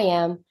know who I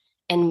am.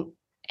 And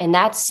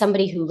that's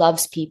somebody who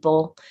loves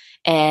people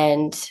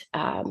and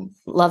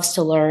loves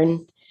to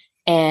learn.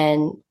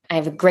 And I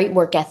have a great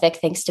work ethic,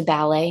 thanks to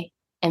ballet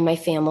and my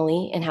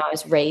family and how I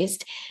was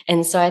raised.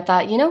 And so I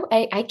thought,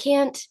 I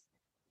can't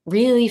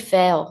really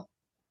fail.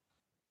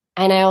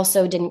 And I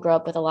also didn't grow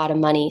up with a lot of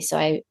money. So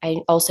I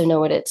also know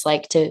what it's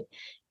like to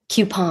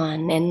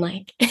coupon and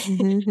like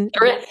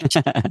thrift.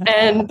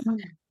 And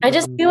I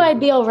just knew I'd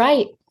be all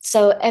right.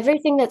 So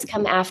everything that's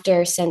come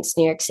after since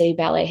New York City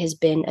Ballet has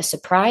been a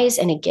surprise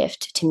and a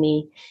gift to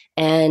me.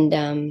 And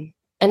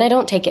I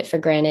don't take it for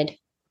granted.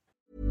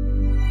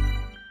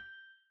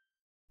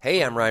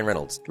 Hey, I'm Ryan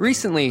Reynolds.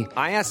 Recently,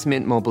 I asked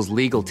Mint Mobile's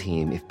legal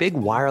team if big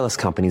wireless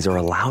companies are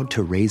allowed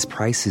to raise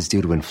prices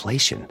due to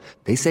inflation.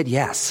 They said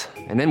yes.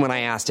 And then when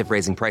I asked if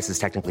raising prices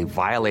technically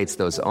violates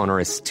those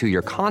onerous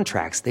two-year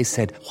contracts, they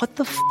said, "What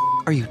the f***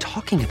 are you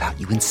talking about,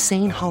 you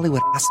insane Hollywood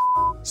ass?"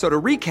 So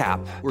to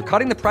recap, we're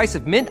cutting the price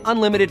of Mint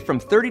Unlimited from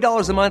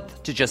 $30 a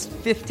month to just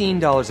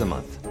 $15 a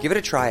month. Give it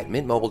a try at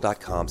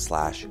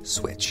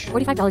mintmobile.com/switch.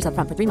 $45 up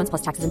front for 3 months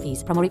plus taxes and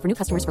fees. Promo rate for new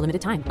customers for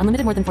limited time.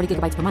 Unlimited more than 40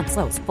 gigabytes per month.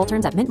 Slows full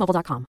terms at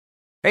mintmobile.com.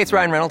 Hey, it's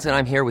Ryan Reynolds, and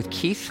I'm here with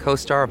Keith,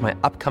 co-star of my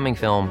upcoming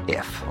film,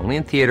 If, only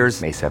in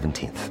theaters May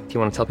 17th. Do you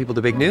want to tell people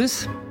the big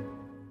news?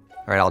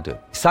 All right, I'll do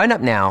it. Sign up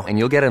now and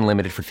you'll get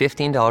unlimited for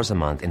 $15 a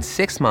month and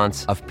 6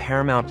 months of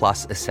Paramount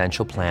Plus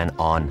Essential Plan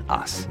on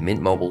us.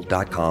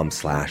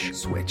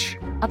 mintmobile.com/switch.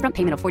 Upfront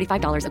payment of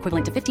 $45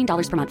 equivalent to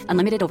 $15 per month.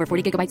 Unlimited over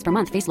 40 gigabytes per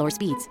month. Face lower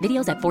speeds.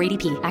 Videos at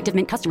 480p. Active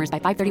Mint customers by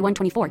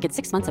 531.24 get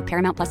 6 months of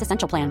Paramount Plus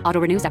Essential Plan.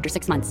 Auto renews after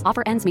 6 months.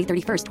 Offer ends May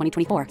 31st,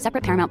 2024.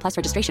 Separate Paramount Plus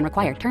registration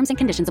required. Terms and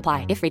conditions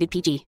apply if rated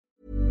PG.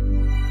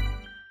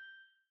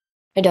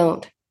 I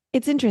don't.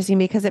 It's interesting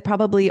because it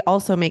probably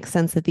also makes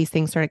sense that these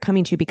things started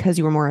coming to you because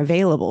you were more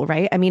available,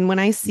 right? I mean, when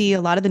I see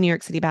a lot of the New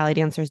York City ballet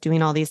dancers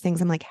doing all these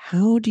things, I'm like,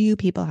 how do you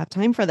people have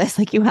time for this?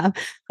 Like you have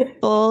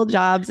full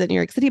jobs at New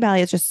York City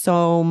Ballet. It's just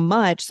so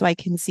much. So I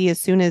can see as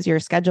soon as your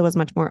schedule was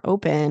much more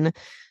open,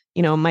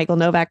 Michael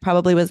Novak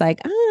probably was like,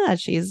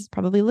 she's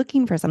probably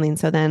looking for something.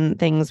 So then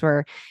things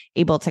were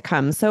able to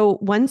come. So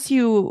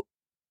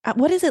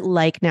what is it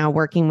like now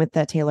working with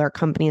the Taylor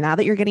company now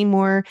that you're getting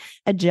more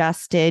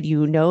adjusted,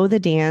 the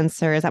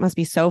dancers, that must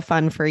be so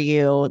fun for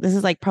you. This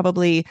is like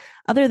probably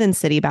other than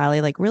City Ballet,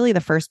 like really the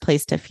first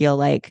place to feel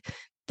like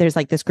there's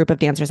like this group of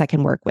dancers I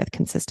can work with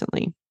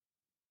consistently.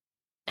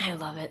 I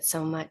love it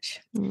so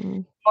much.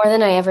 More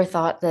than I ever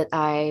thought that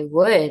I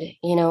would.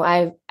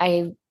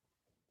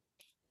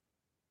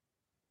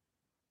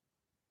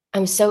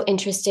 I'm so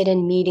interested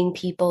in meeting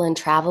people and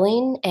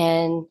traveling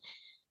and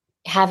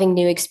having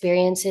new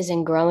experiences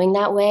and growing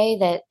that way,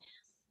 that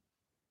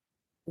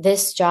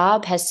this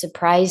job has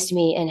surprised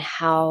me in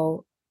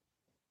how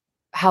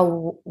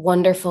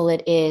wonderful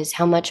it is,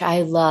 how much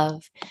I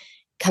love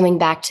coming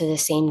back to the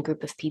same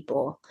group of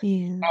people.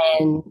 Yeah.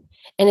 And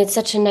it's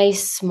such a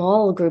nice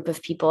small group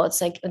of people.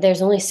 It's like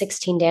there's only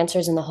 16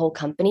 dancers in the whole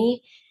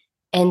company.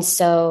 And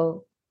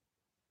so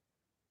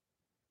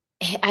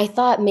I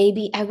thought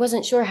maybe I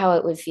wasn't sure how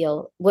it would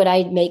feel. Would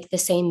I make the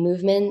same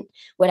movement?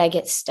 Would I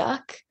get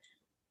stuck?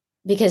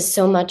 Because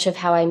so much of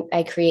how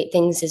I create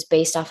things is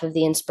based off of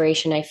the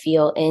inspiration I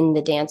feel in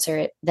the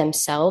dancer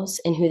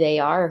themselves and who they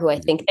are, or who I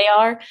think they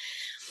are.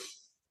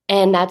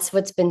 And that's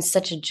what's been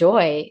such a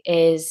joy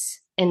a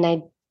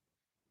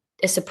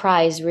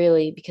surprise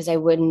really, because I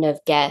wouldn't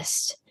have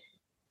guessed.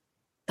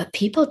 But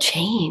people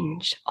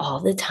change all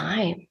the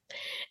time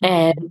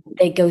and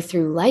they go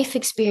through life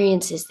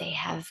experiences. They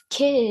have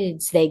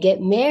kids, they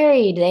get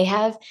married, they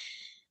have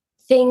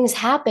things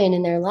happen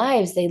in their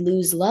lives. They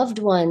lose loved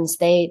ones.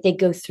 They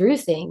go through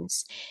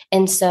things.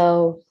 And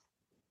so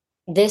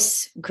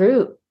this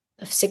group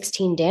of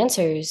 16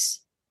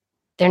 dancers,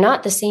 they're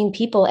not the same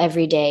people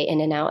every day, in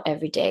and out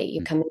every day.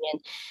 You're coming in.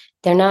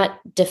 They're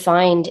not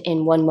defined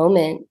in one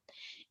moment.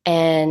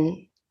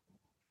 And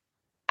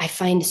I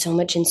find so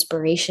much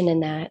inspiration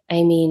in that.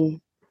 I mean,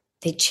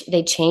 they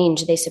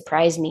change, they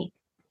surprise me.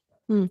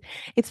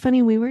 It's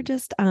funny. We were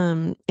just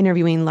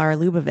interviewing Lara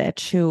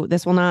Lubovitch, who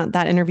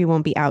that interview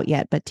won't be out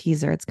yet, but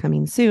teaser, it's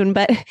coming soon.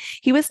 But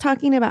he was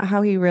talking about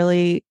how he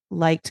really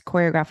liked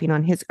choreographing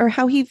on or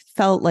how he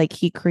felt like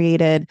he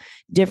created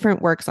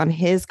different works on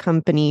his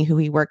company, who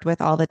he worked with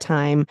all the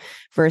time,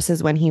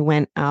 versus when he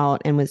went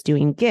out and was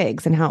doing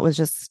gigs, and how it was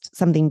just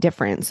something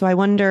different. So I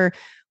wonder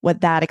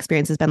what that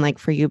experience has been like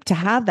for you, to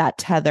have that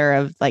tether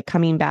of like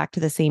coming back to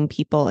the same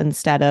people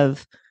instead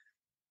of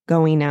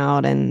going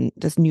out and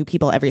just new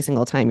people every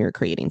single time you're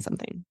creating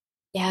something.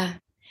 Yeah,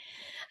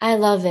 I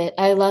love it.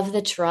 I love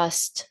the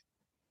trust.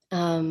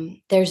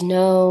 There's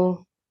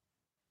no,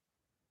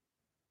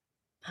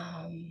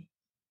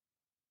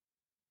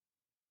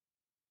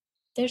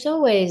 there's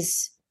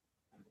always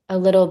a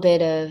little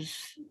bit of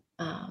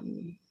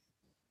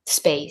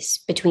space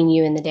between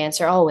you and the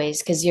dancer, always,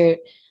 because you're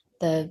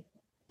the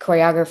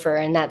choreographer,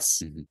 and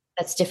that's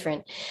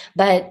different.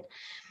 But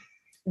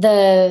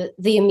the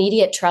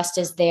immediate trust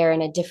is there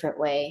in a different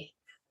way,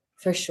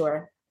 for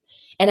sure.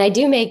 And I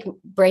do make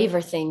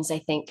braver things, I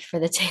think, for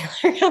the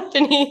Taylor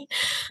company.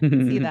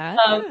 See that?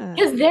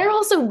 Because they're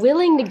also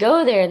willing to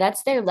go there.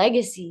 That's their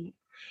legacy,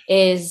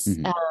 is,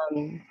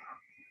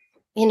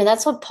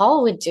 that's what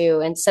Paul would do.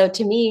 And so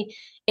to me,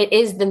 it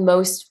is the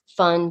most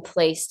fun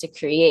place to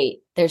create.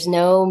 There's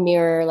no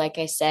mirror, like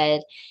I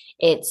said.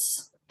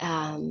 It's,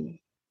 I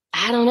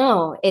don't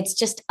know. It's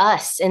just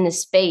us in the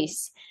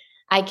space.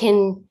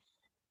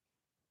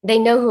 They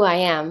know who I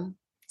am,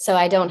 so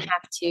I don't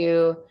have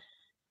to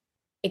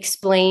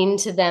explain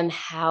to them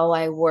how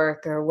I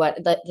work, or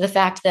what the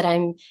fact that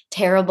I'm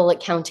terrible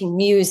at counting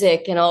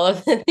music and all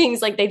of the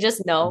things. Like, they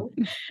just know.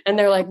 And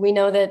they're like, we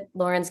know that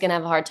Lauren's going to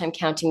have a hard time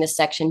counting this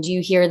section. Do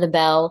you hear the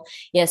bell?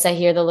 Yes, I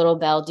hear the little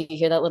bell. Do you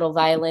hear that little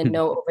violin?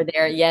 No, over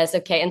there. Yes.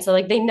 Okay. And so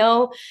like, they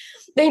know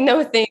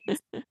things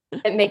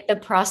that make the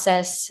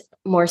process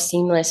more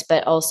seamless,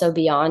 but also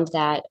beyond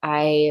that,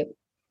 I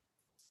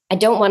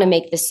don't want to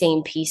make the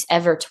same piece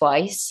ever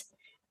twice.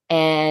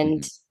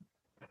 And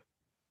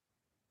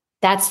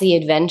that's the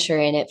adventure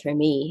in it for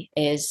me,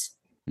 is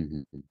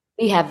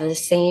we have the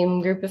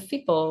same group of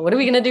people. What are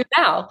we going to do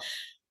now?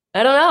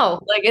 I don't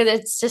know. Like,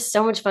 it's just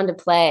so much fun to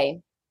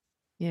play.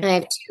 Yeah. I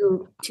have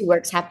two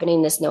works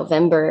happening this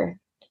November.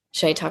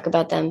 Should I talk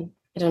about them?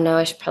 I don't know.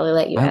 I should probably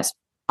let you ask.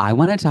 I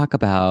want to talk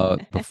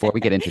about, before we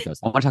get into those,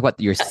 I want to talk about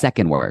your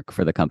second work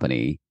for the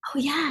company. Oh,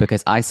 yeah.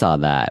 Because I saw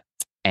that.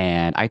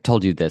 And I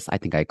told you this, I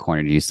think I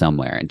cornered you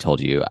somewhere and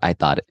told you, I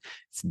thought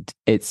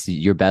it's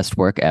your best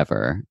work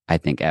ever, I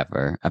think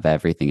ever, of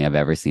everything I've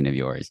ever seen of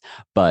yours.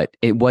 But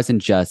it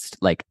wasn't just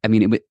like, I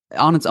mean,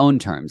 on its own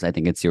terms, I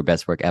think it's your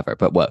best work ever.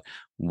 But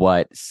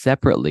what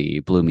separately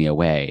blew me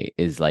away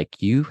is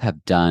like, you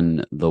have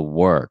done the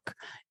work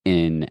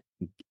in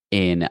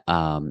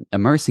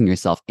immersing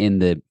yourself in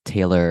the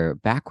Taylor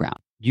background.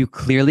 You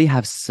clearly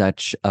have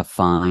such a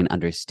fine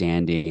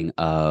understanding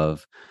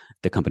of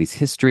the company's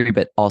history,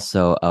 but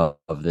also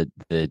of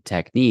the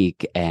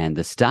technique and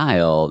the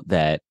style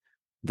that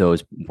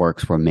those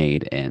works were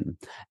made in.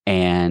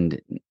 And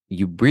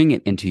you bring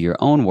it into your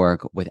own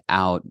work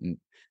without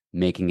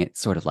making it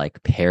sort of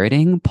like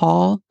parroting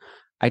Paul.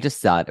 I just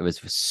thought it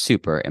was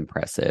super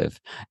impressive,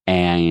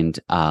 and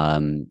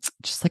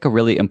just like a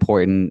really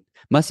important,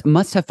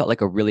 must have felt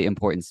like a really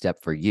important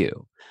step for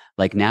you.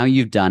 Like, now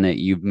you've done it,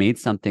 you've made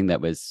something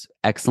that was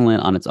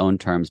excellent on its own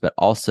terms, but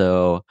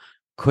also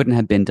couldn't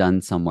have been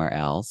done somewhere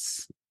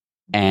else.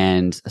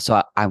 And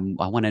so I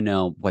want to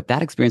know what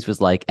that experience was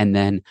like, and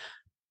then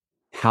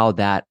how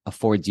that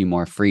affords you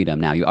more freedom.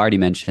 Now, you already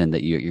mentioned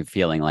that you're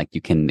feeling like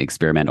you can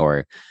experiment,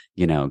 or,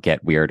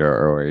 get weird,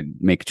 or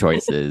make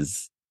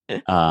choices.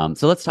 So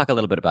let's talk a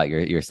little bit about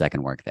your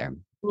second work there.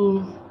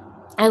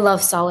 I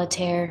love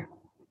Solitaire.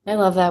 I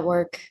love that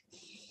work.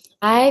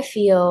 I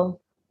feel,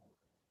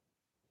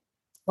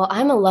 well,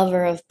 I'm a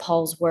lover of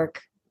Paul's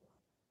work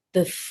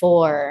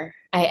before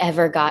I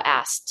ever got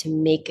asked to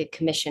make a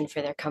commission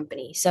for their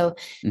company. So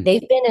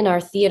they've been in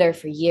our theater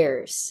for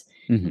years.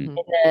 In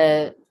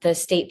the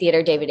State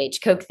Theater, David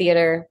H. Koch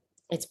Theater.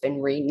 It's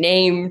been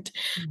renamed.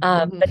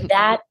 But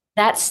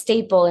that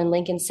staple in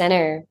Lincoln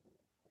Center,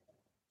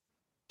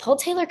 Paul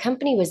Taylor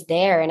Company was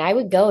there, and I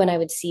would go and I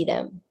would see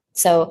them.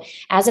 So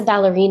as a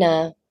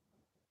ballerina,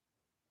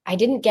 I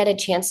didn't get a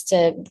chance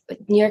to.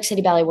 New York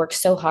City Ballet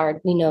works so hard.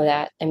 We know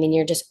that. I mean,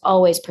 you're just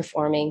always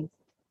performing.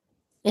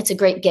 It's a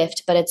great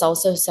gift, but it's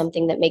also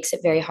something that makes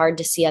it very hard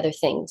to see other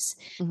things.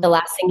 The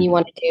last thing you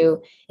want to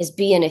do is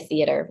be in a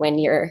theater when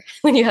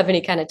you have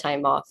any kind of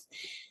time off.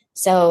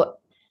 So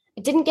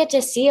I didn't get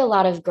to see a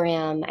lot of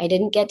Graham. I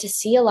didn't get to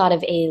see a lot of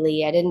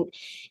Ailey.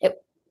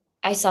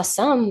 I saw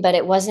some, but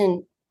it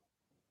wasn't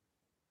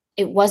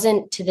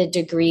to the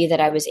degree that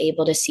I was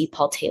able to see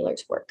Paul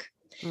Taylor's work.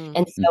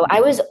 And so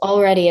I was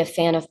already a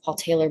fan of Paul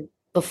Taylor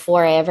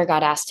before I ever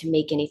got asked to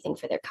make anything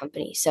for their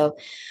company. So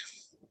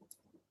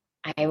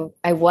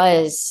I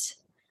was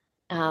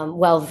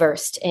well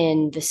versed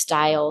in the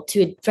style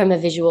from a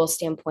visual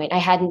standpoint. I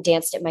hadn't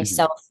danced it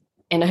myself,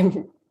 and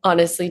I'm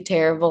honestly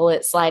terrible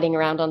at sliding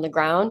around on the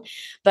ground,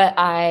 but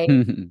I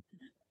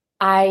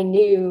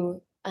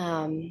knew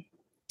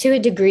to a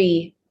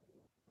degree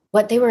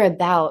what they were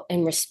about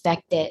and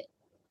respect it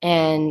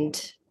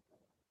and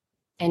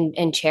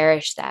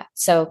cherish that.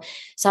 So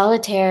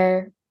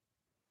Solitaire,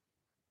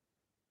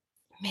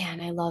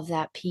 man, I love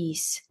that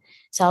piece.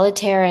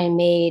 Solitaire I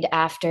made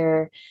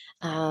after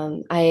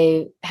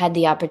I had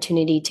the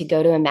opportunity to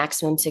go to a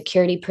maximum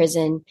security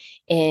prison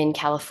in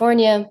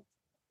California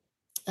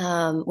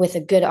with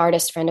a good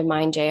artist friend of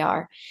mine,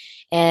 JR.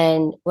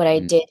 And what I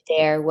did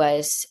there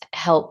was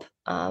help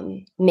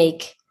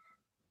make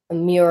a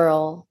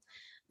mural,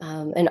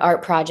 an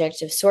art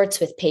project of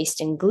sorts with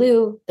paste and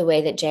glue, the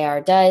way that JR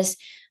does,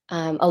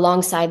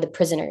 alongside the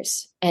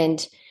prisoners.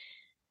 And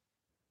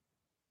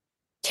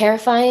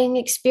terrifying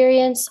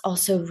experience,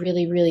 also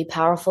really, really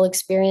powerful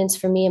experience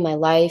for me in my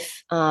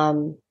life.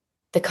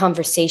 The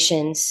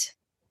conversations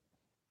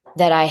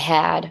that I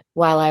had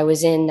while I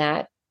was in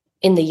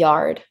the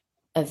yard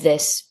of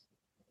this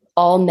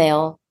all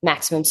male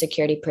maximum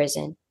security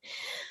prison,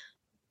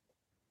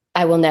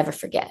 I will never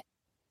forget.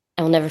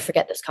 I will never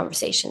forget those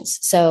conversations.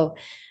 So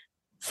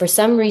for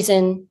some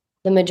reason,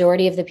 the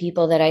majority of the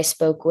people that I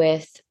spoke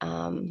with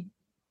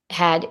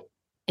had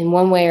in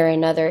one way or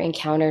another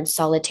encountered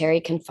solitary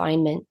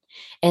confinement.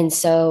 And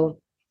so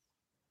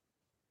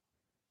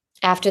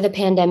after the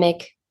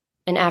pandemic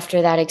and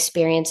after that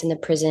experience in the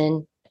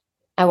prison,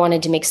 I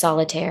wanted to make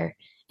Solitaire,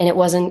 and it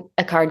wasn't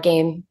a card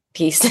game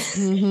piece.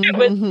 It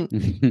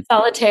was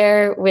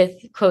Solitaire with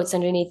quotes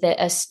underneath it,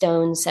 a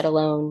stone set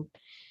alone.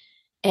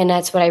 And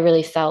that's what I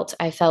really felt.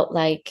 I felt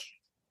like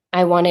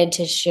I wanted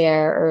to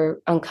share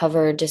or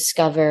uncover,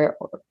 discover,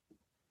 or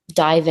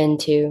dive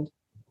into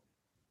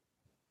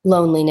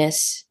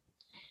loneliness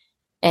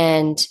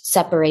and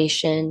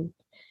separation.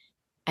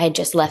 I had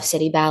just left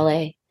City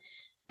Ballet.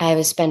 I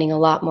was spending a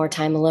lot more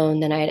time alone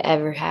than I had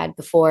ever had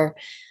before.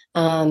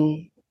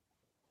 The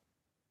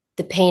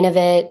pain of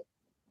it,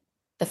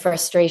 the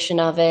frustration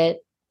of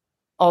it,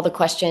 all the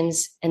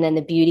questions, and then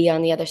the beauty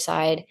on the other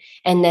side.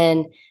 And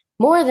then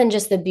more than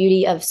just the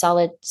beauty of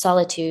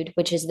solitude,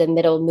 which is the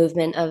middle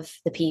movement of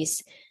the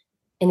piece.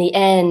 In the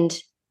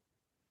end,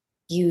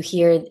 you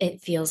hear,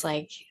 it feels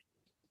like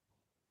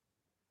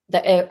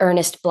the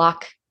Ernest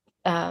Bloch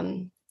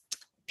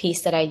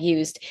piece that I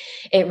used.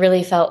 It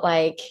really felt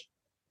like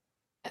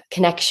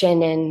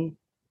connection and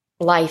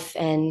life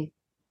and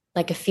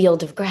like a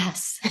field of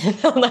grass. It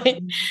felt like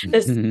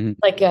this,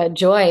 like a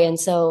joy. And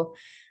so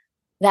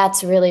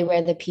that's really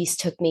where the piece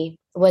took me,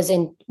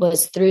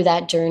 was through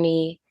that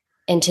journey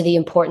into the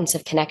importance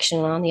of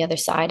connection on the other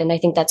side. And I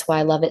think that's why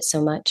I love it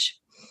so much.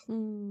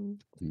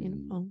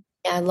 Beautiful.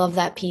 Yeah, I love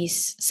that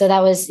piece. So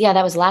that was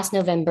last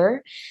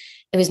November.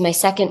 It was my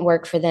second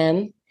work for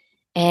them.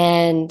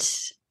 And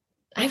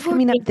I've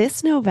coming up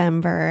this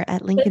November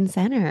at Lincoln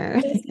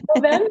Center.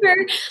 November.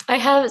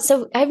 I've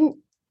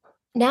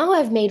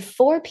made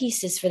 4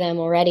 pieces for them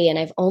already, and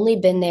I've only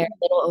been there a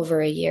little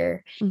over a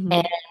year.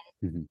 And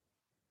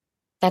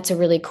that's a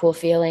really cool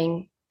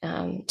feeling,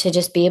 to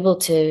just be able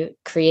to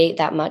create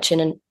that much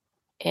in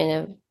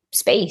a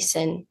space.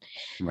 And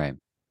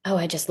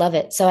I just love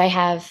it. So I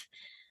have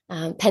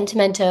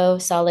Pentimento,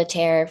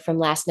 Solitaire from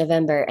last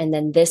November, and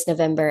then this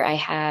November I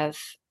have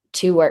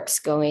 2 works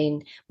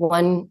going.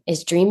 One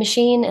is Dream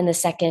Machine, and the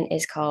second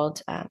is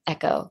called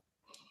Echo.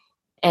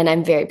 And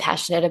I'm very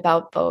passionate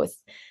about both.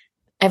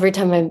 Every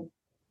time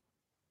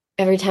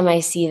I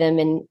see them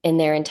in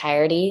their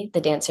entirety,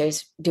 the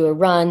dancers do a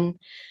run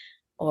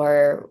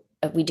or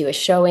we do a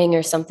showing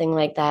or something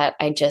like that,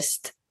 I'm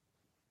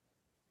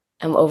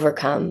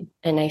overcome.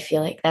 And I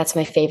feel like that's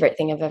my favorite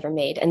thing I've ever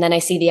made. And then I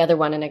see the other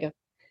one and I go,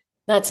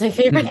 that's my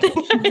favorite thing.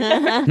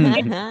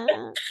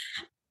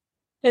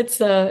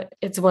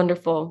 It's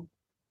wonderful.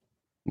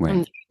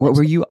 Right. What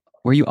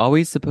were you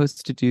always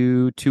supposed to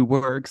do 2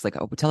 works? Like,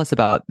 tell us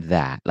about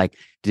that. Like,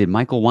 did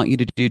Michael want you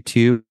to do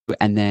 2?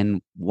 And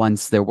then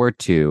once there were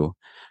 2,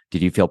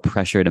 did you feel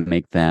pressure to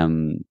make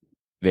them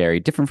very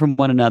different from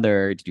one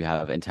another? Did you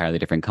have entirely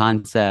different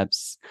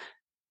concepts?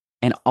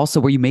 And also,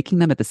 were you making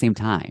them at the same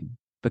time?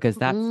 Because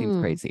that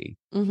seems crazy.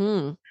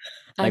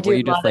 Like, were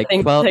you just like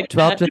 12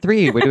 to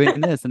 3, we're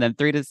doing this, and then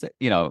 3 to 6,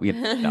 Yeah.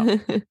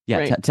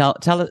 Right. Tell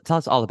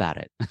us all about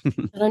it.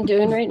 What I'm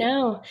doing right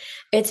now.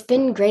 It's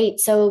been great.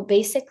 So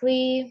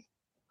basically,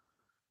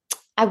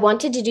 I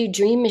wanted to do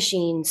Dream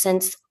Machine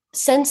since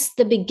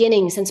the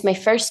beginning, since my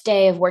first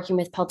day of working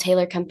with Paul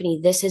Taylor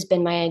Company. This has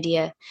been my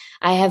idea.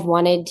 I have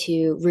wanted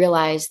to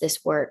realize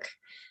this work.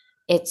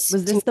 Was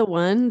this the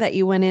one that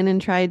you went in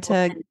and tried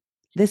to?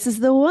 This is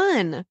the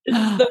one. This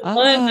is the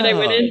one that I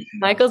went in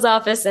Michael's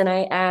office and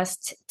I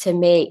asked to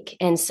make.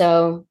 And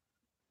so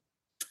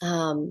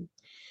to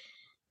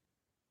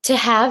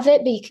have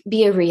it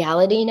be a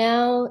reality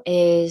now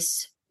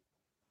is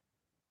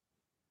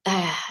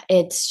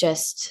it's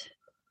just,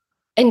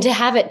 and to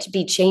have it to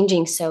be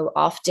changing so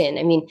often.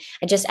 I mean,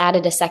 I just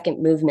added a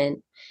second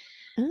movement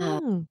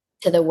Oh.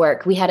 to the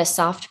work. We had a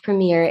soft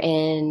premiere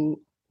in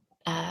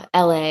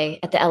LA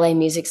at the LA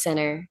Music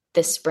Center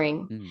this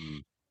spring.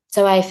 Mm.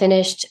 So I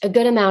finished a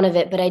good amount of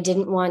it, but I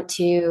didn't want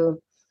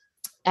to.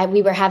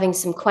 We were having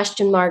some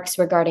question marks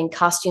regarding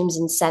costumes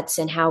and sets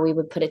and how we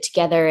would put it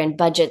together, and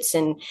budgets,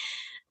 and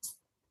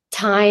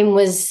time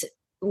was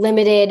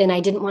limited, and I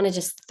didn't want to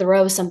just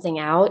throw something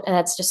out.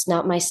 That's just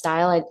not my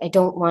style. I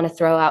don't want to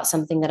throw out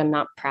something that I'm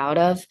not proud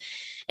of.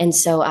 And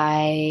so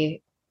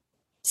I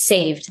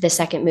saved the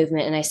second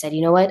movement, and I said,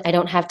 you know what? I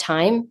don't have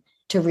time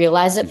to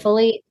realize it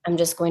fully. I'm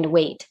just going to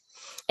wait.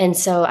 And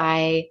so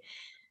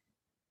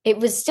it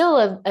was still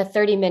a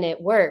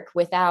 30-minute work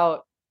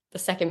without the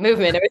second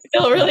movement. It was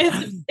still really a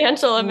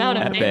substantial amount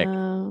of Epic.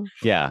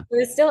 Yeah. It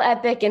was still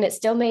epic, and it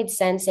still made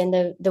sense.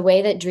 And the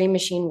way that Dream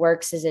Machine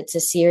works is it's a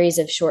series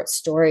of short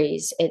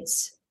stories.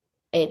 It's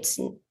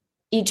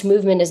each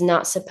movement is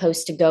not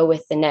supposed to go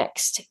with the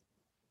next.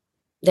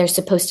 They're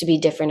supposed to be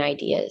different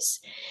ideas.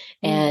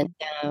 And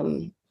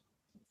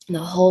the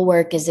whole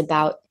work is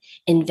about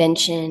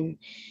invention,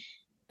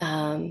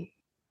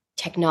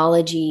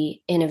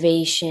 technology,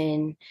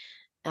 innovation,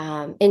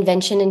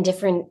 invention in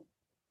different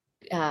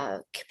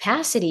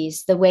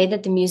capacities. The way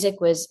that the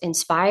music was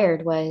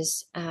inspired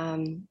was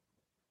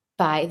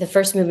by the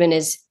first movement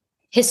is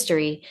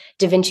history,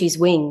 Da Vinci's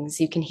Wings.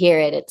 You can hear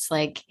it. It's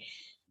like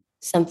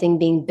something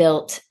being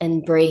built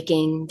and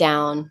breaking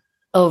down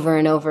over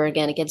and over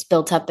again. It gets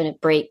built up and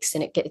it breaks,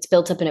 and it gets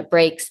built up and it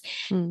breaks.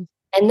 And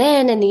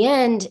then in the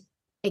end,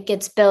 it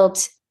gets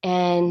built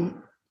and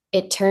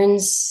it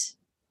turns,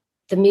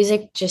 the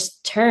music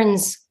just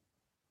turns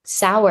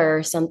sour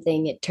or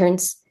something. It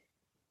turns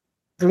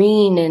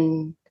green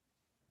and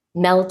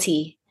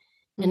melty.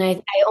 And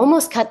I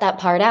almost cut that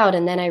part out.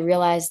 And then I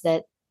realized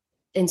that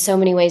in so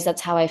many ways,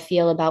 that's how I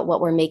feel about what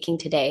we're making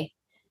today,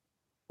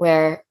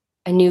 where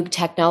a new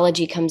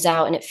technology comes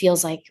out and it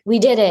feels like we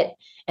did it.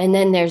 And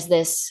then there's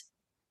this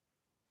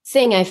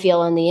thing I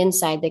feel on the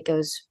inside that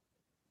goes,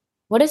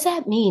 what does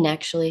that mean,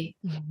 actually?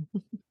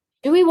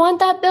 Do we want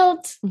that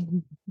built?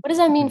 What does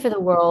that mean for the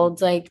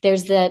world? Like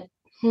there's that,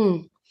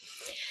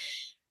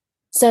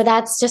 So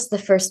that's just the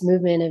first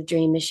movement of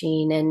Dream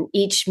Machine. And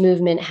each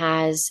movement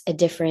has a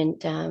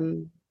different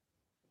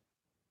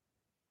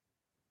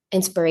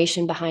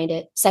inspiration behind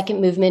it.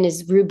 Second movement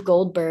is Rube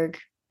Goldberg,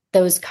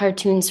 those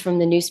cartoons from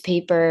the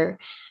newspaper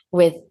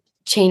with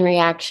chain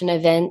reaction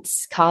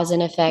events, cause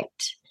and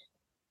effect.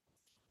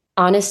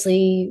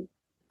 Honestly,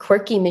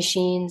 quirky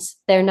machines.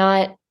 They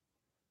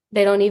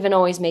don't even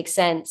always make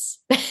sense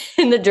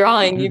in the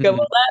drawing. You go,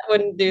 well, that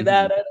wouldn't do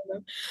that. I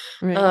don't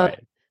know. Right.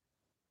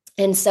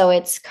 And so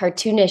it's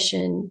cartoonish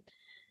and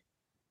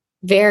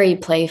very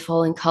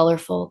playful and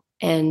colorful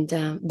and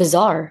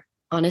bizarre,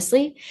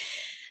 honestly.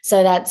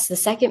 So that's the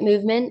second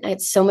movement.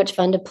 It's so much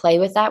fun to play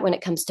with that when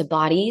it comes to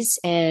bodies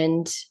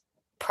and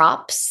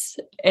props.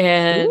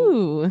 And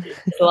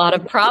a lot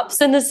of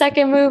props in the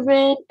second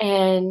movement,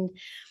 and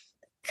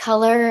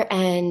color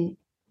and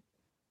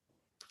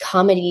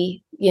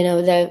comedy. You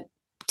know, the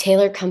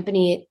Taylor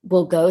Company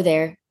will go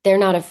there. They're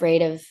not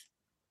afraid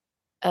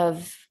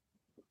of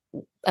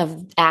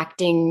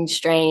acting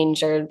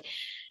strange or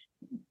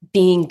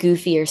being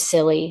goofy or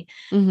silly.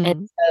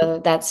 And so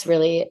that's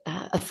really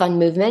a fun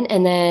movement.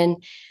 And then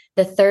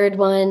the third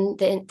one,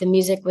 the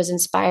music was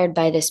inspired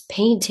by this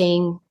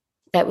painting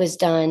that was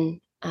done,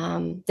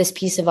 this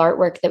piece of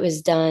artwork that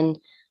was done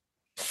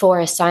for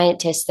a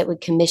scientist that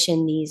would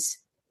commission these.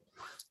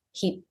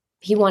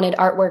 He wanted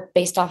artwork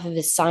based off of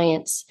his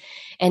science.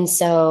 And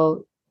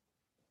so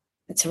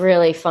it's a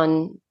really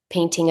fun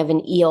painting of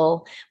an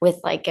eel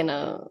with like an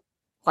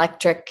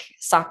electric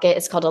socket.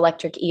 It's called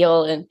Electric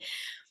Eel. And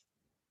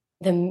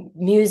the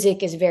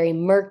music is very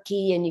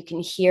murky and you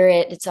can hear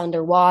it. It's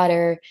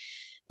underwater,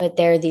 but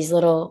there are these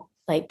little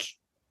like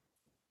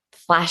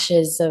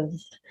flashes of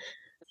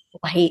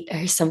light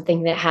or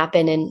something that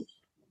happen. And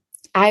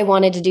I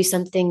wanted to do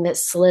something that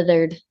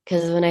slithered,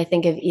 because when I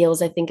think of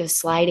eels, I think of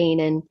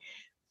sliding, and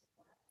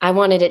I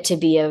wanted it to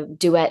be a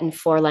duet in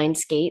 4-line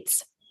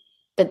skates.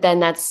 But then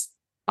that's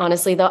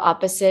honestly the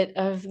opposite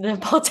of the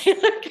Paul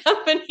Taylor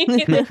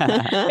Company.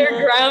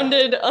 They're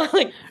grounded,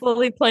 like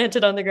fully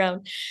planted on the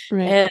ground,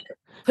 and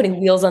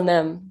putting wheels on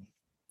them.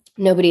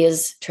 Nobody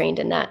is trained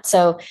in that.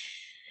 So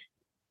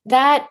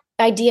that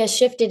idea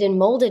shifted and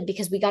molded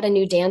because we got a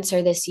new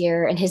dancer this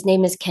year, and his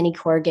name is Kenny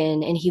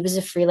Corrigan, and he was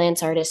a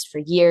freelance artist for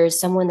years,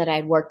 someone that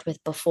I'd worked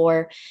with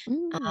before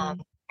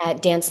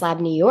at Dance Lab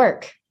New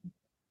York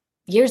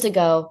years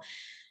ago.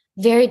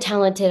 Very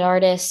talented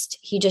artist.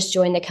 He just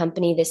joined the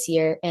company this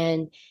year,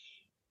 and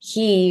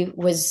he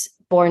was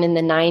born in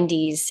the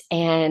 90s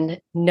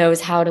and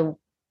knows how to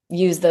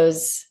use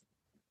those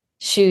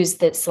shoes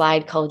that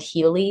slide called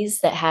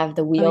Heelys that have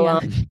the wheel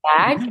on the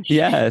back.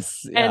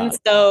 Yes. Yeah. And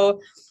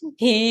so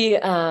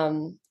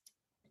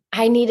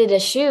I needed a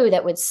shoe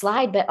that would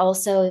slide, but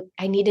also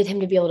I needed him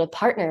to be able to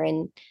partner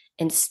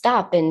and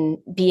stop and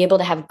be able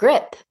to have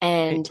grip.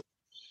 And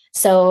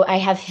so I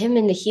have him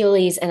in the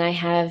Heelys, and I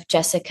have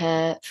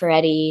Jessica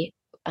Ferretti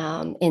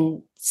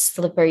in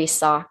slippery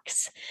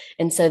socks.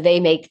 And so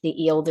they make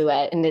the eel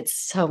duet, and it's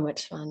so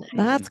much fun.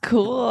 That's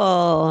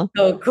cool.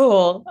 So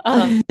cool.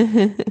 I'm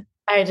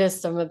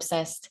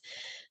obsessed.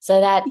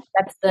 So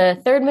that's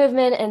the third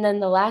movement. And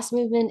then the last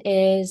movement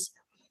is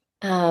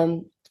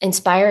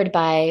inspired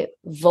by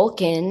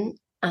Vulcan,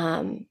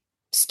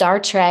 Star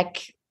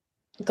Trek,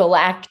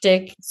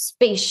 galactic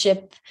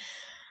spaceship,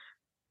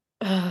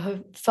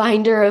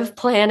 finder of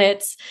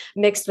planets,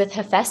 mixed with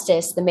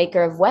Hephaestus, the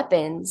maker of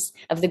weapons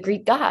of the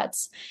Greek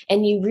gods.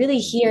 And you really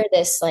hear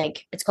this,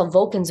 like, it's called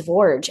Vulcan's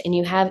Vorge, and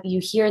you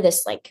hear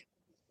this like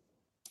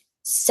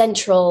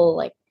central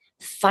like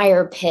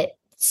fire pit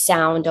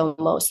sound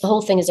almost. The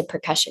whole thing is a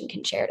percussion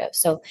concerto.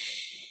 So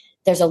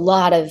there's a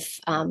lot of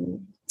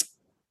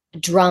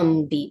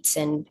drum beats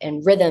and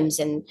rhythms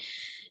and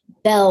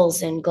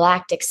bells and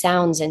galactic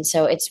sounds. And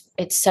so it's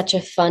such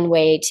a fun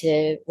way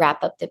to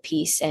wrap up the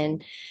piece.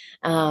 And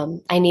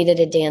I needed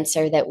a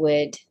dancer that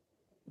would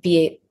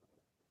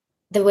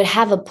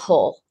have a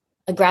pull,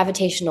 a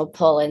gravitational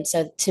pull. And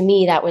so to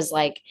me, that was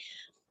like,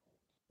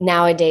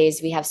 nowadays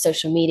we have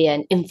social media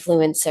and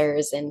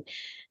influencers and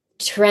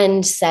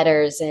trend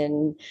setters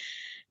and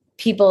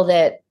people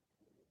that,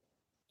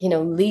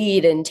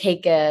 lead and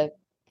take a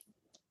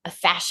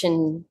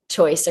fashion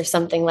choice or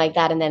something like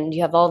that. And then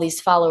you have all these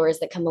followers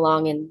that come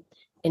along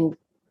and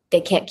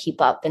they can't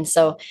keep up. And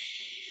so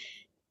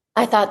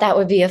I thought that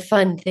would be a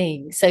fun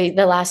thing. So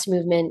the last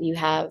movement, you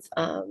have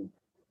an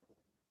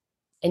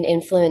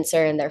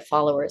influencer and their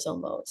followers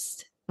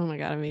almost. Oh my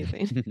God,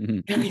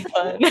 amazing. Really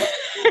fun.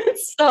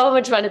 It's so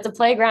much fun. It's a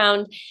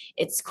playground.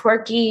 It's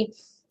quirky.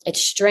 It's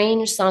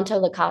strange.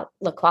 Santo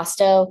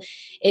Laquasto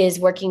is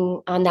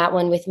working on that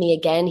one with me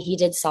again. He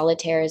did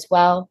Solitaire as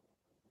well.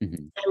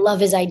 Mm-hmm. I love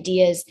his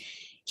ideas.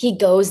 He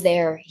goes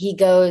there. He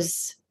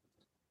goes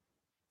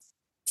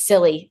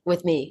silly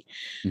with me.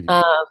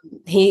 Mm-hmm.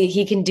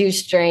 He can do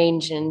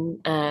strange and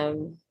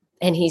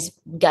he's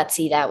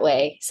gutsy that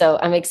way. So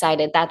I'm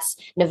excited. That's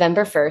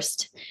November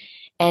 1st.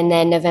 And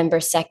then November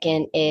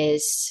 2nd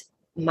is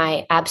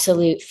my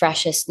absolute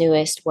freshest,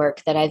 newest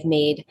work that I've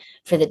made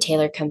for the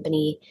Taylor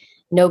Company.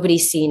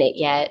 Nobody's seen it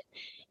yet.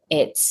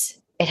 It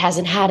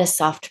hasn't had a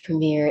soft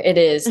premiere. It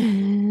is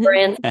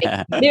brand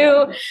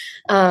new,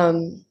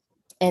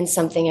 and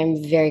something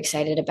I'm very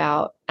excited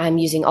about. I'm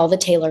using all the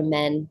Taylor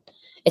men.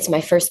 It's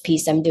my first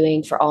piece I'm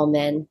doing for all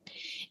men.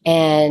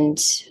 And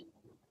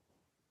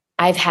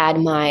I've had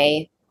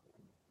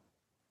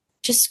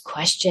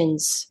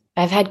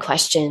I've had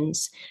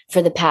questions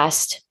for the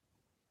past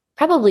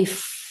probably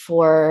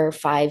 4 or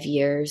 5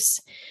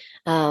 years.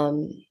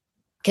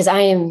 Because I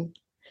am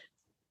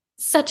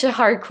such a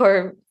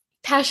hardcore,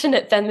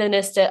 passionate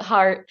feminist at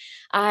heart.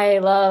 I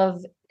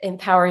love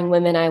empowering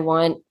women. I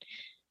want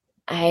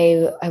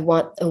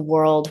a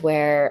world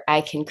where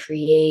I can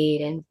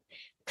create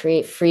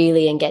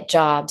freely and get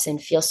jobs and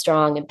feel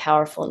strong and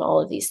powerful and all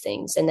of these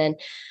things. And then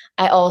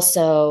I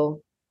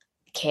also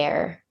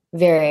care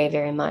very,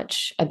 very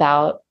much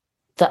about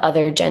the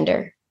other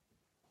gender.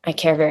 I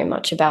care very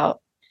much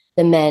about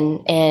the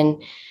men,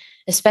 and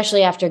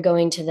especially after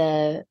going to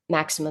the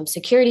maximum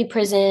security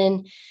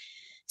prison,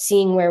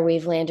 seeing where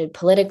we've landed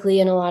politically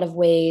in a lot of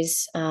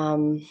ways.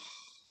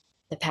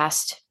 The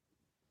past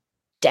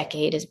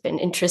decade has been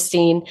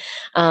interesting.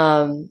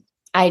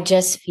 I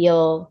just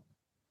feel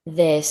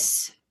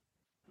this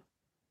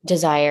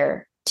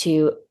desire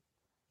to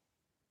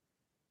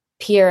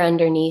peer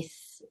underneath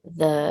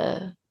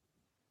the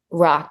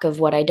rock of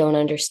what I don't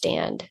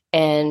understand.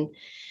 And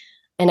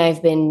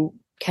I've been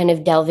kind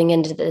of delving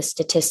into the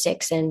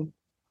statistics and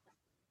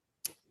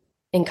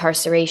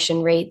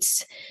incarceration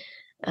rates,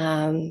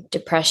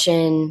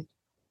 depression,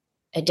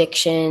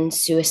 addiction,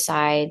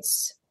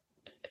 suicides,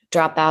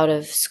 drop out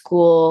of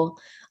school.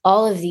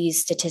 All of these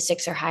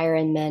statistics are higher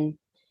in men.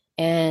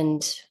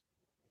 And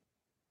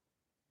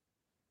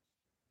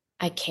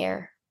I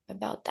care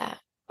about that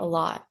a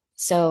lot.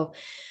 So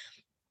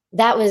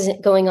that was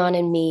going on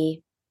in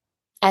me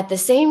at the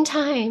same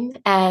time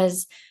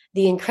as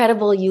the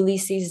incredible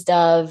Ulysses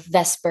Dove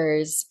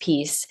Vespers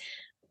piece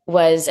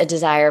was a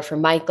desire for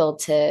Michael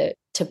to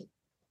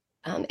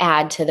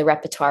add to the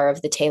repertoire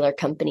of the Taylor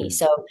Company.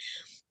 So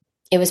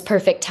it was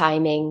perfect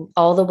timing.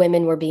 All the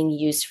women were being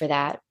used for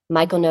that.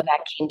 Michael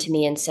Novak came to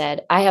me and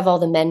said, I have all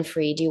the men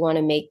free. Do you want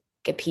to make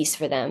a piece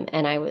for them?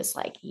 And I was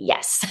like,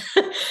 yes.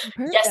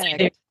 Yes, I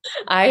do.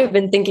 I've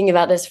been thinking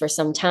about this for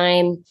some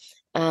time.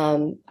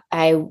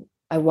 I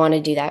want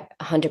to do that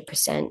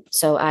 100%.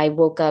 So I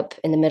woke up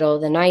in the middle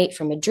of the night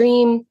from a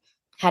dream,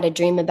 had a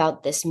dream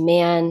about this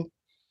man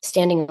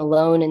standing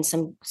alone in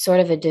some sort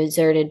of a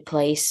deserted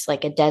place,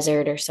 like a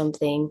desert or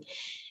something,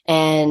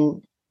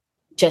 and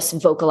just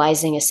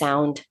vocalizing a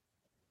sound,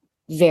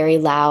 very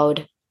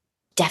loud,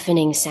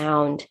 deafening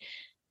sound.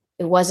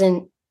 It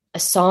wasn't a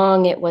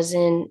song. It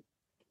wasn't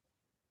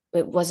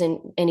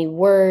any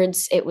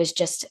words. It was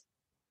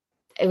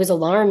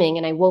alarming.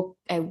 And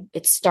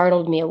it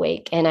startled me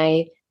awake, and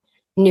I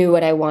knew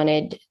what I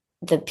wanted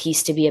the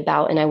piece to be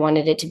about. And I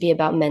wanted it to be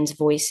about men's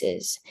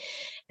voices.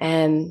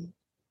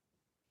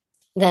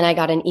 then I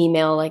got an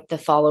email like the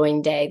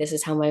following day. This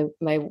is how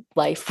my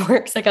life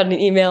works. I got an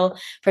email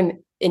from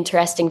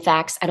Interesting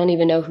Facts. I don't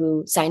even know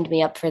who signed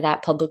me up for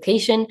that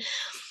publication,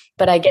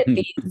 but I get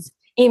these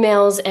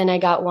emails, and I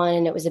got one,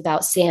 and it was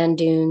about sand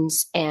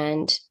dunes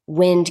and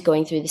wind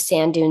going through the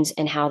sand dunes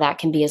and how that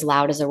can be as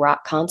loud as a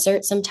rock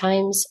concert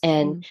sometimes.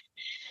 And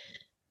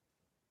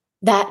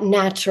that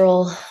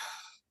natural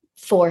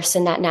force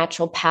and that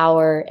natural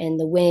power and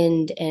the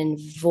wind and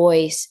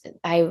voice,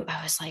 I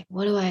was like,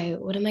 what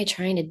am I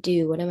trying to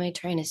do? What am I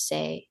trying to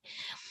say?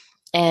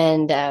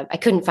 And I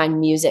couldn't find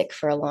music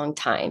for a long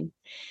time.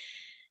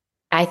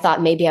 I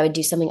thought maybe I would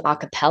do something a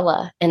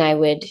cappella, and I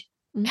would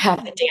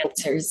have the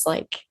dancers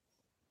like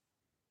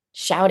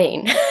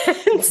shouting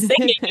and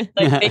singing,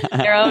 like making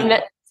their own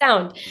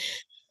sound.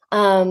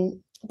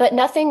 But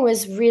nothing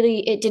was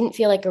really, it didn't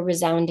feel like a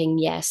resounding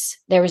yes.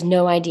 There was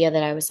no idea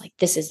that I was like,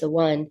 this is the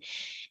one.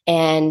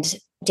 And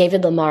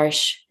David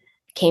LaMarche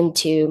came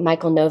to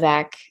Michael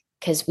Novak,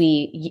 because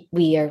we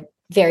are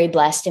very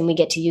blessed and we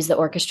get to use the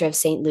Orchestra of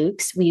St.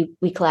 Luke's. We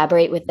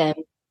collaborate with them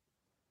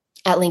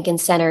at Lincoln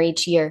Center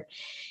each year.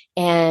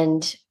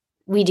 And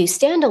we do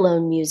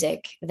standalone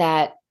music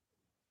that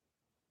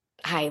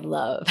I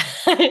love.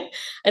 I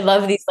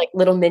love these like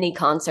little mini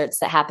concerts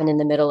that happen in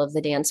the middle of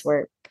the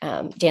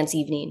dance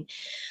evening.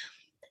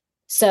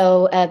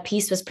 So a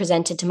piece was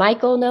presented to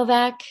Michael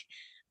Novak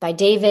by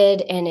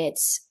David, and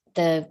it's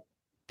the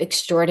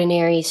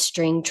extraordinary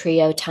string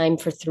trio Time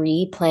for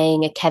Three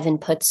playing a Kevin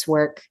Puts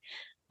work.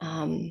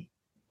 And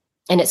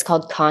it's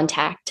called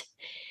Contact,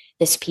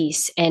 this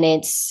piece. And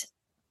it's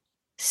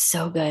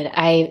so good.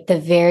 The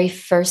very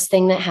first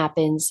thing that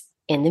happens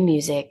in the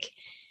music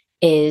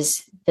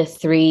is the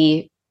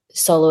three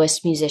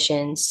soloist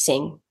musicians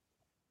sing.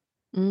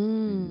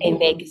 They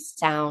make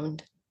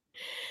sound.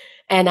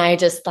 And I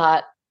just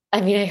thought,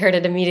 I heard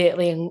it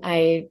immediately and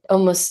I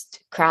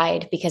almost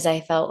cried, because I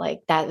felt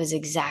like that was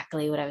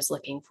exactly what I was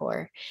looking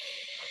for.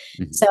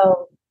 Mm-hmm.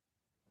 So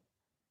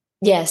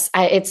yes,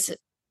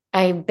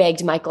 I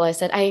begged Michael. I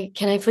said,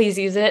 can I please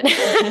use it?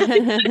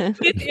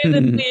 Please use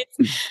it,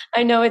 please.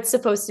 I know it's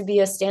supposed to be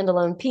a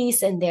standalone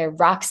piece, and they're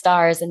rock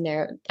stars, and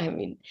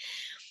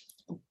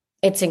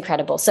it's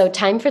incredible. So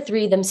Time for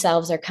Three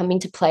themselves are coming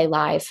to play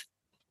live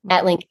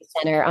at Lincoln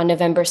Center on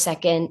November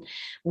 2nd.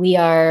 We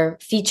are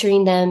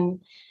featuring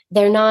them.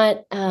 They're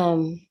not,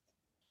 I'm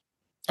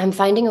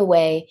finding a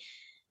way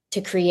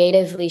to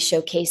creatively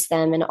showcase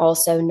them and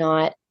also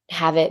not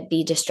have it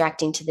be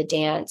distracting to the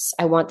dance.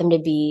 I want them to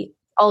be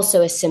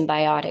also a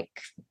symbiotic.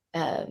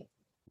 Right.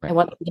 I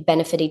want them to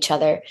benefit each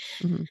other.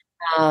 Mm-hmm.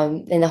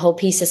 And the whole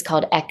piece is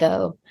called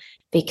Echo,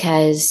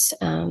 because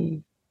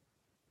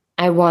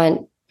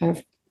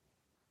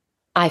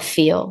I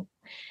feel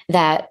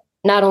that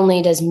not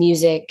only does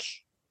music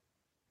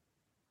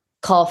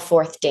call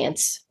forth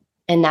dance,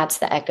 and that's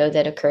the echo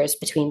that occurs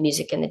between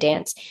music and the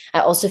dance, I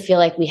also feel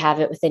like we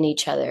have it within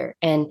each other.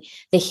 And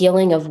the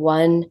healing of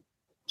one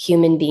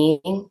human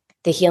being,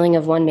 the healing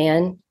of one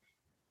man,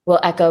 will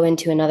echo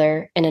into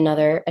another and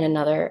another and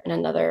another and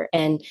another.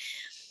 And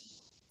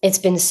it's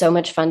been so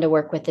much fun to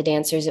work with the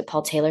dancers at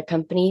Paul Taylor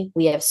Company.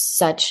 We have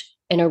such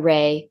an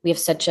array. We have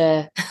such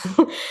a...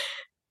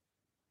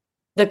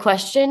 The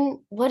question,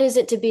 what is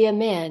it to be a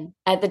man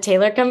at the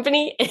Taylor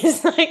Company,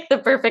 is like the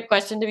perfect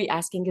question to be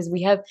asking, because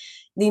we have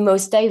the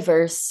most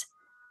diverse,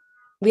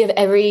 we have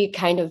every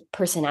kind of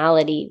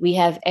personality. We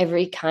have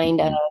every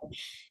kind of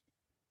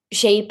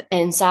shape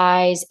and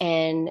size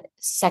and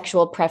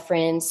sexual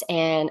preference.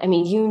 And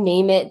you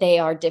name it, they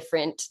are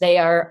different. They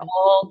are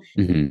all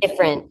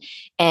different.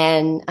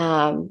 And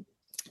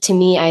to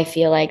me, I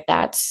feel like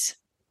that's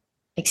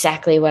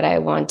exactly what I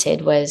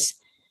wanted, was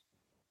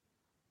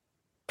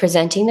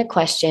presenting the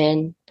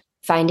question,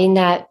 finding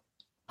that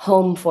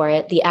home for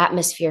it, the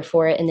atmosphere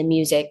for it in the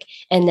music,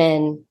 and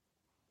then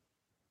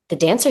the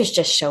dancers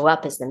just show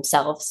up as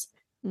themselves.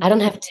 Mm-hmm.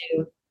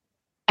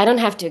 I don't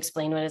have to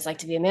explain what it's like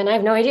to be a man. I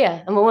have no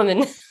idea. I'm a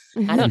woman.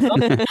 I don't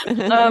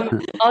know.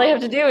 All I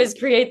have to do is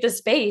create the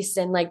space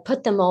and like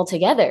put them all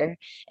together.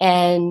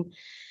 And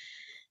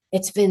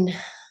it's been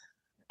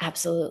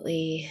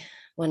absolutely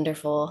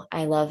wonderful.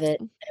 I love it.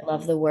 I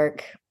love the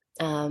work.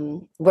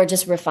 We're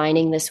just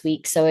refining this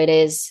week. So it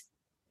is,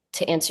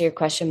 to answer your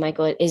question,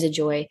 Michael, it is a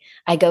joy.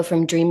 I go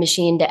from Dream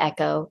Machine to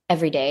Echo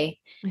every day.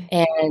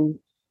 And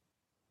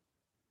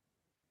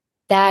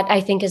that,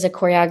 I think, as a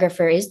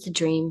choreographer, is the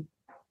dream,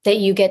 that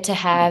you get to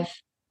have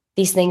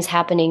these things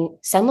happening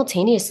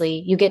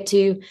simultaneously.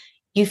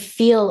 You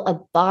feel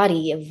a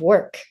body of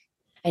work.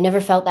 I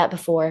never felt that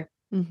before.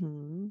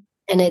 Mm-hmm.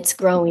 And it's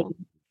growing,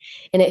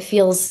 and it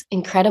feels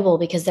incredible,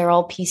 because they're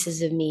all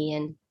pieces of me.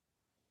 And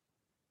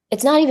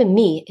it's not even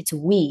me, it's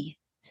we.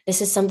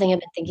 This is something I've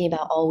been thinking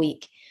about all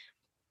week.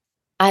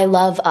 I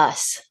love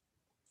us.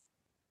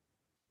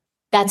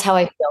 That's how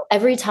I feel.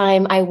 Every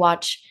time I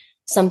watch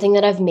something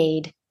that I've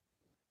made,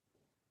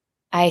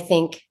 I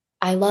think,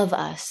 I love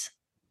us.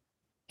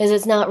 Because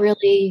it's not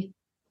really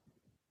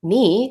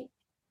me,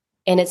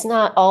 and it's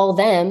not all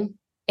them.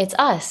 It's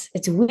us.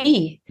 It's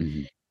we.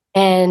 Mm-hmm.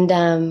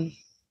 And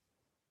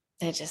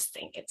I just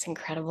think it's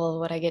incredible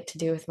what I get to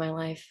do with my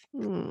life.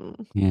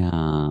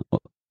 Yeah.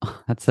 Well,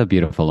 that's so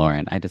beautiful,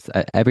 Lauren.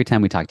 Every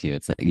time we talk to you,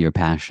 it's like your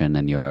passion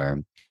and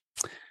you're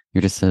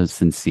just so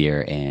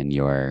sincere in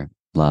your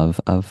love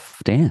of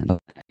dance.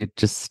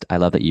 I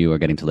love that you are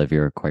getting to live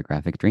your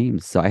choreographic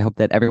dreams. So I hope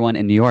that everyone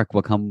in New York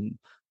will come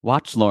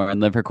watch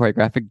Lauren live her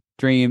choreographic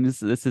dreams.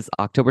 This is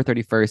October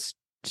 31st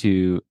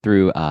through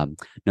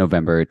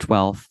November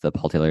 12th. The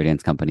Paul Taylor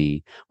Dance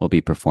Company will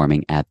be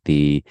performing at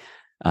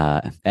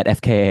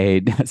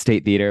FKA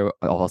State Theater,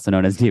 also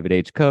known as David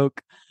H. Koch.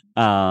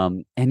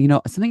 And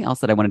something else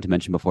that I wanted to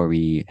mention before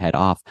we head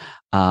off,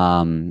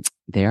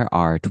 there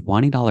are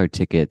 $20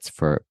 tickets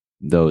for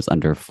those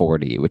under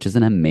 40, which is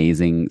an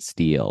amazing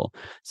steal.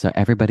 So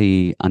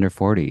everybody under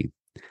 40,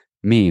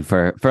 me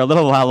for a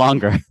little while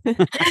longer. Love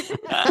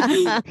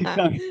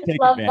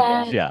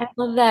that. Yeah. I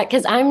love that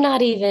because I'm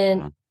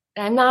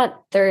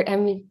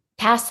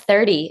past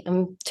 30.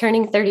 I'm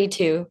turning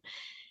 32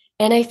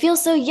 and I feel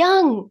so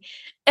young.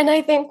 And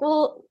I think,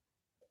 well,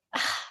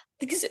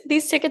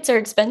 these tickets are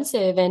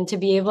expensive, and to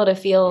be able to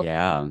feel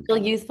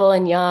youthful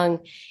and young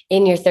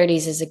in your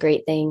 30s is a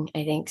great thing,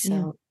 I think.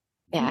 So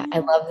yeah, I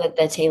love that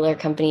the Taylor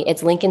Company,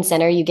 it's Lincoln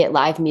Center, you get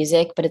live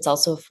music, but it's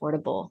also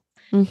affordable.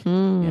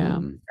 Yeah.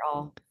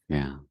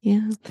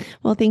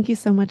 Well, thank you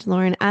so much,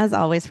 Lauren, as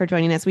always, for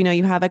joining us. We know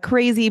you have a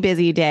crazy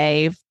busy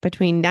day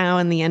between now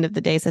and the end of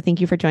the day. So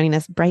thank you for joining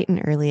us bright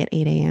and early at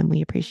 8 a.m.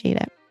 We appreciate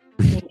it.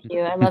 Thank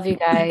you. I love you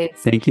guys.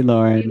 Thank you,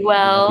 Lauren. Be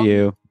well. Love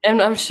you.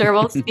 And I'm sure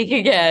we'll speak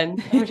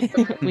again.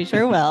 We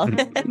sure will.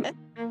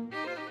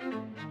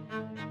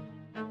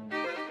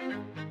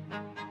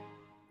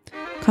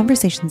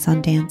 Conversations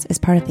on Dance is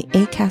part of the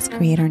ACAST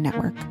Creator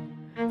Network.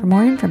 For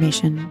more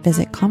information,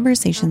 visit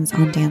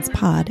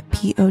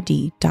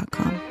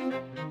conversationsondancepod.com.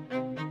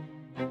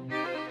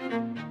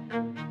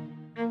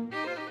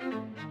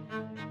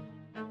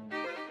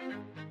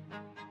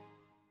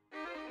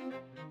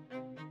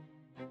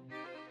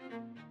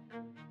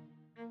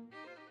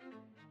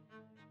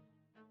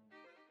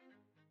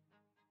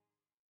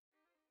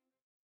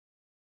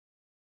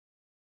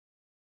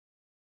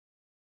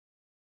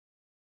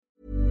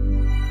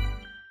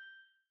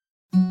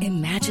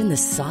 Imagine the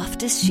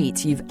softest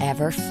sheets you've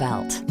ever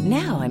felt.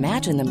 Now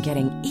imagine them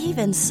getting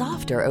even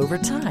softer over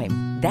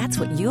time. That's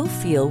what you'll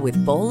feel with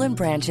Boll &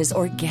 Branch's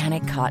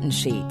organic cotton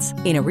sheets.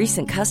 In a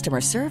recent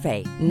customer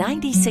survey,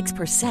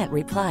 96%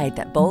 replied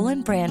that Boll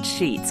 & Branch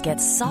sheets get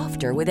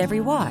softer with every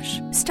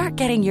wash. Start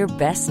getting your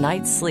best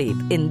night's sleep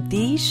in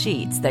these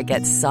sheets that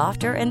get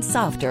softer and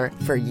softer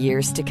for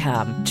years to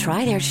come.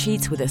 Try their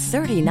sheets with a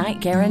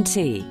 30-night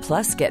guarantee.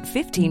 Plus, get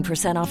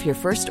 15% off your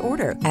first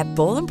order at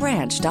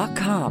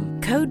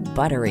bollandbranch.com. Code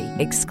BUTTERY.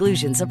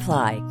 Exclusions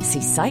apply.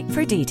 See site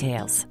for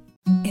details.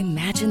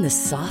 Imagine the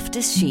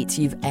softest sheets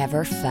you've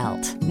ever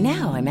felt.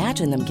 Now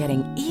imagine them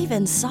getting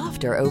even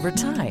softer over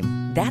time.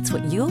 That's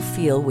what you'll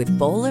feel with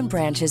Boll &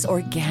 Branch's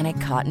organic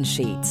cotton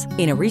sheets.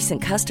 In a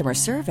recent customer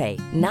survey,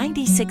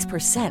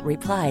 96%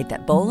 replied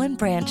that Boll &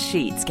 Branch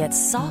sheets get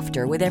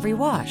softer with every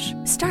wash.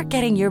 Start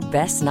getting your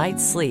best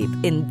night's sleep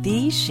in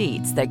these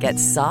sheets that get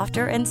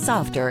softer and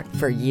softer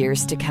for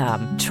years to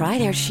come. Try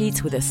their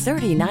sheets with a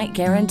 30-night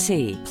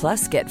guarantee.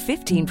 Plus, get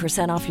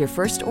 15% off your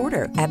first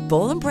order at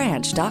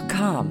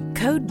bollandbranch.com.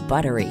 Code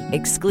BUTTERY.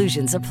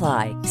 Exclusions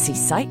apply. See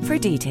site for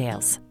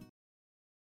details.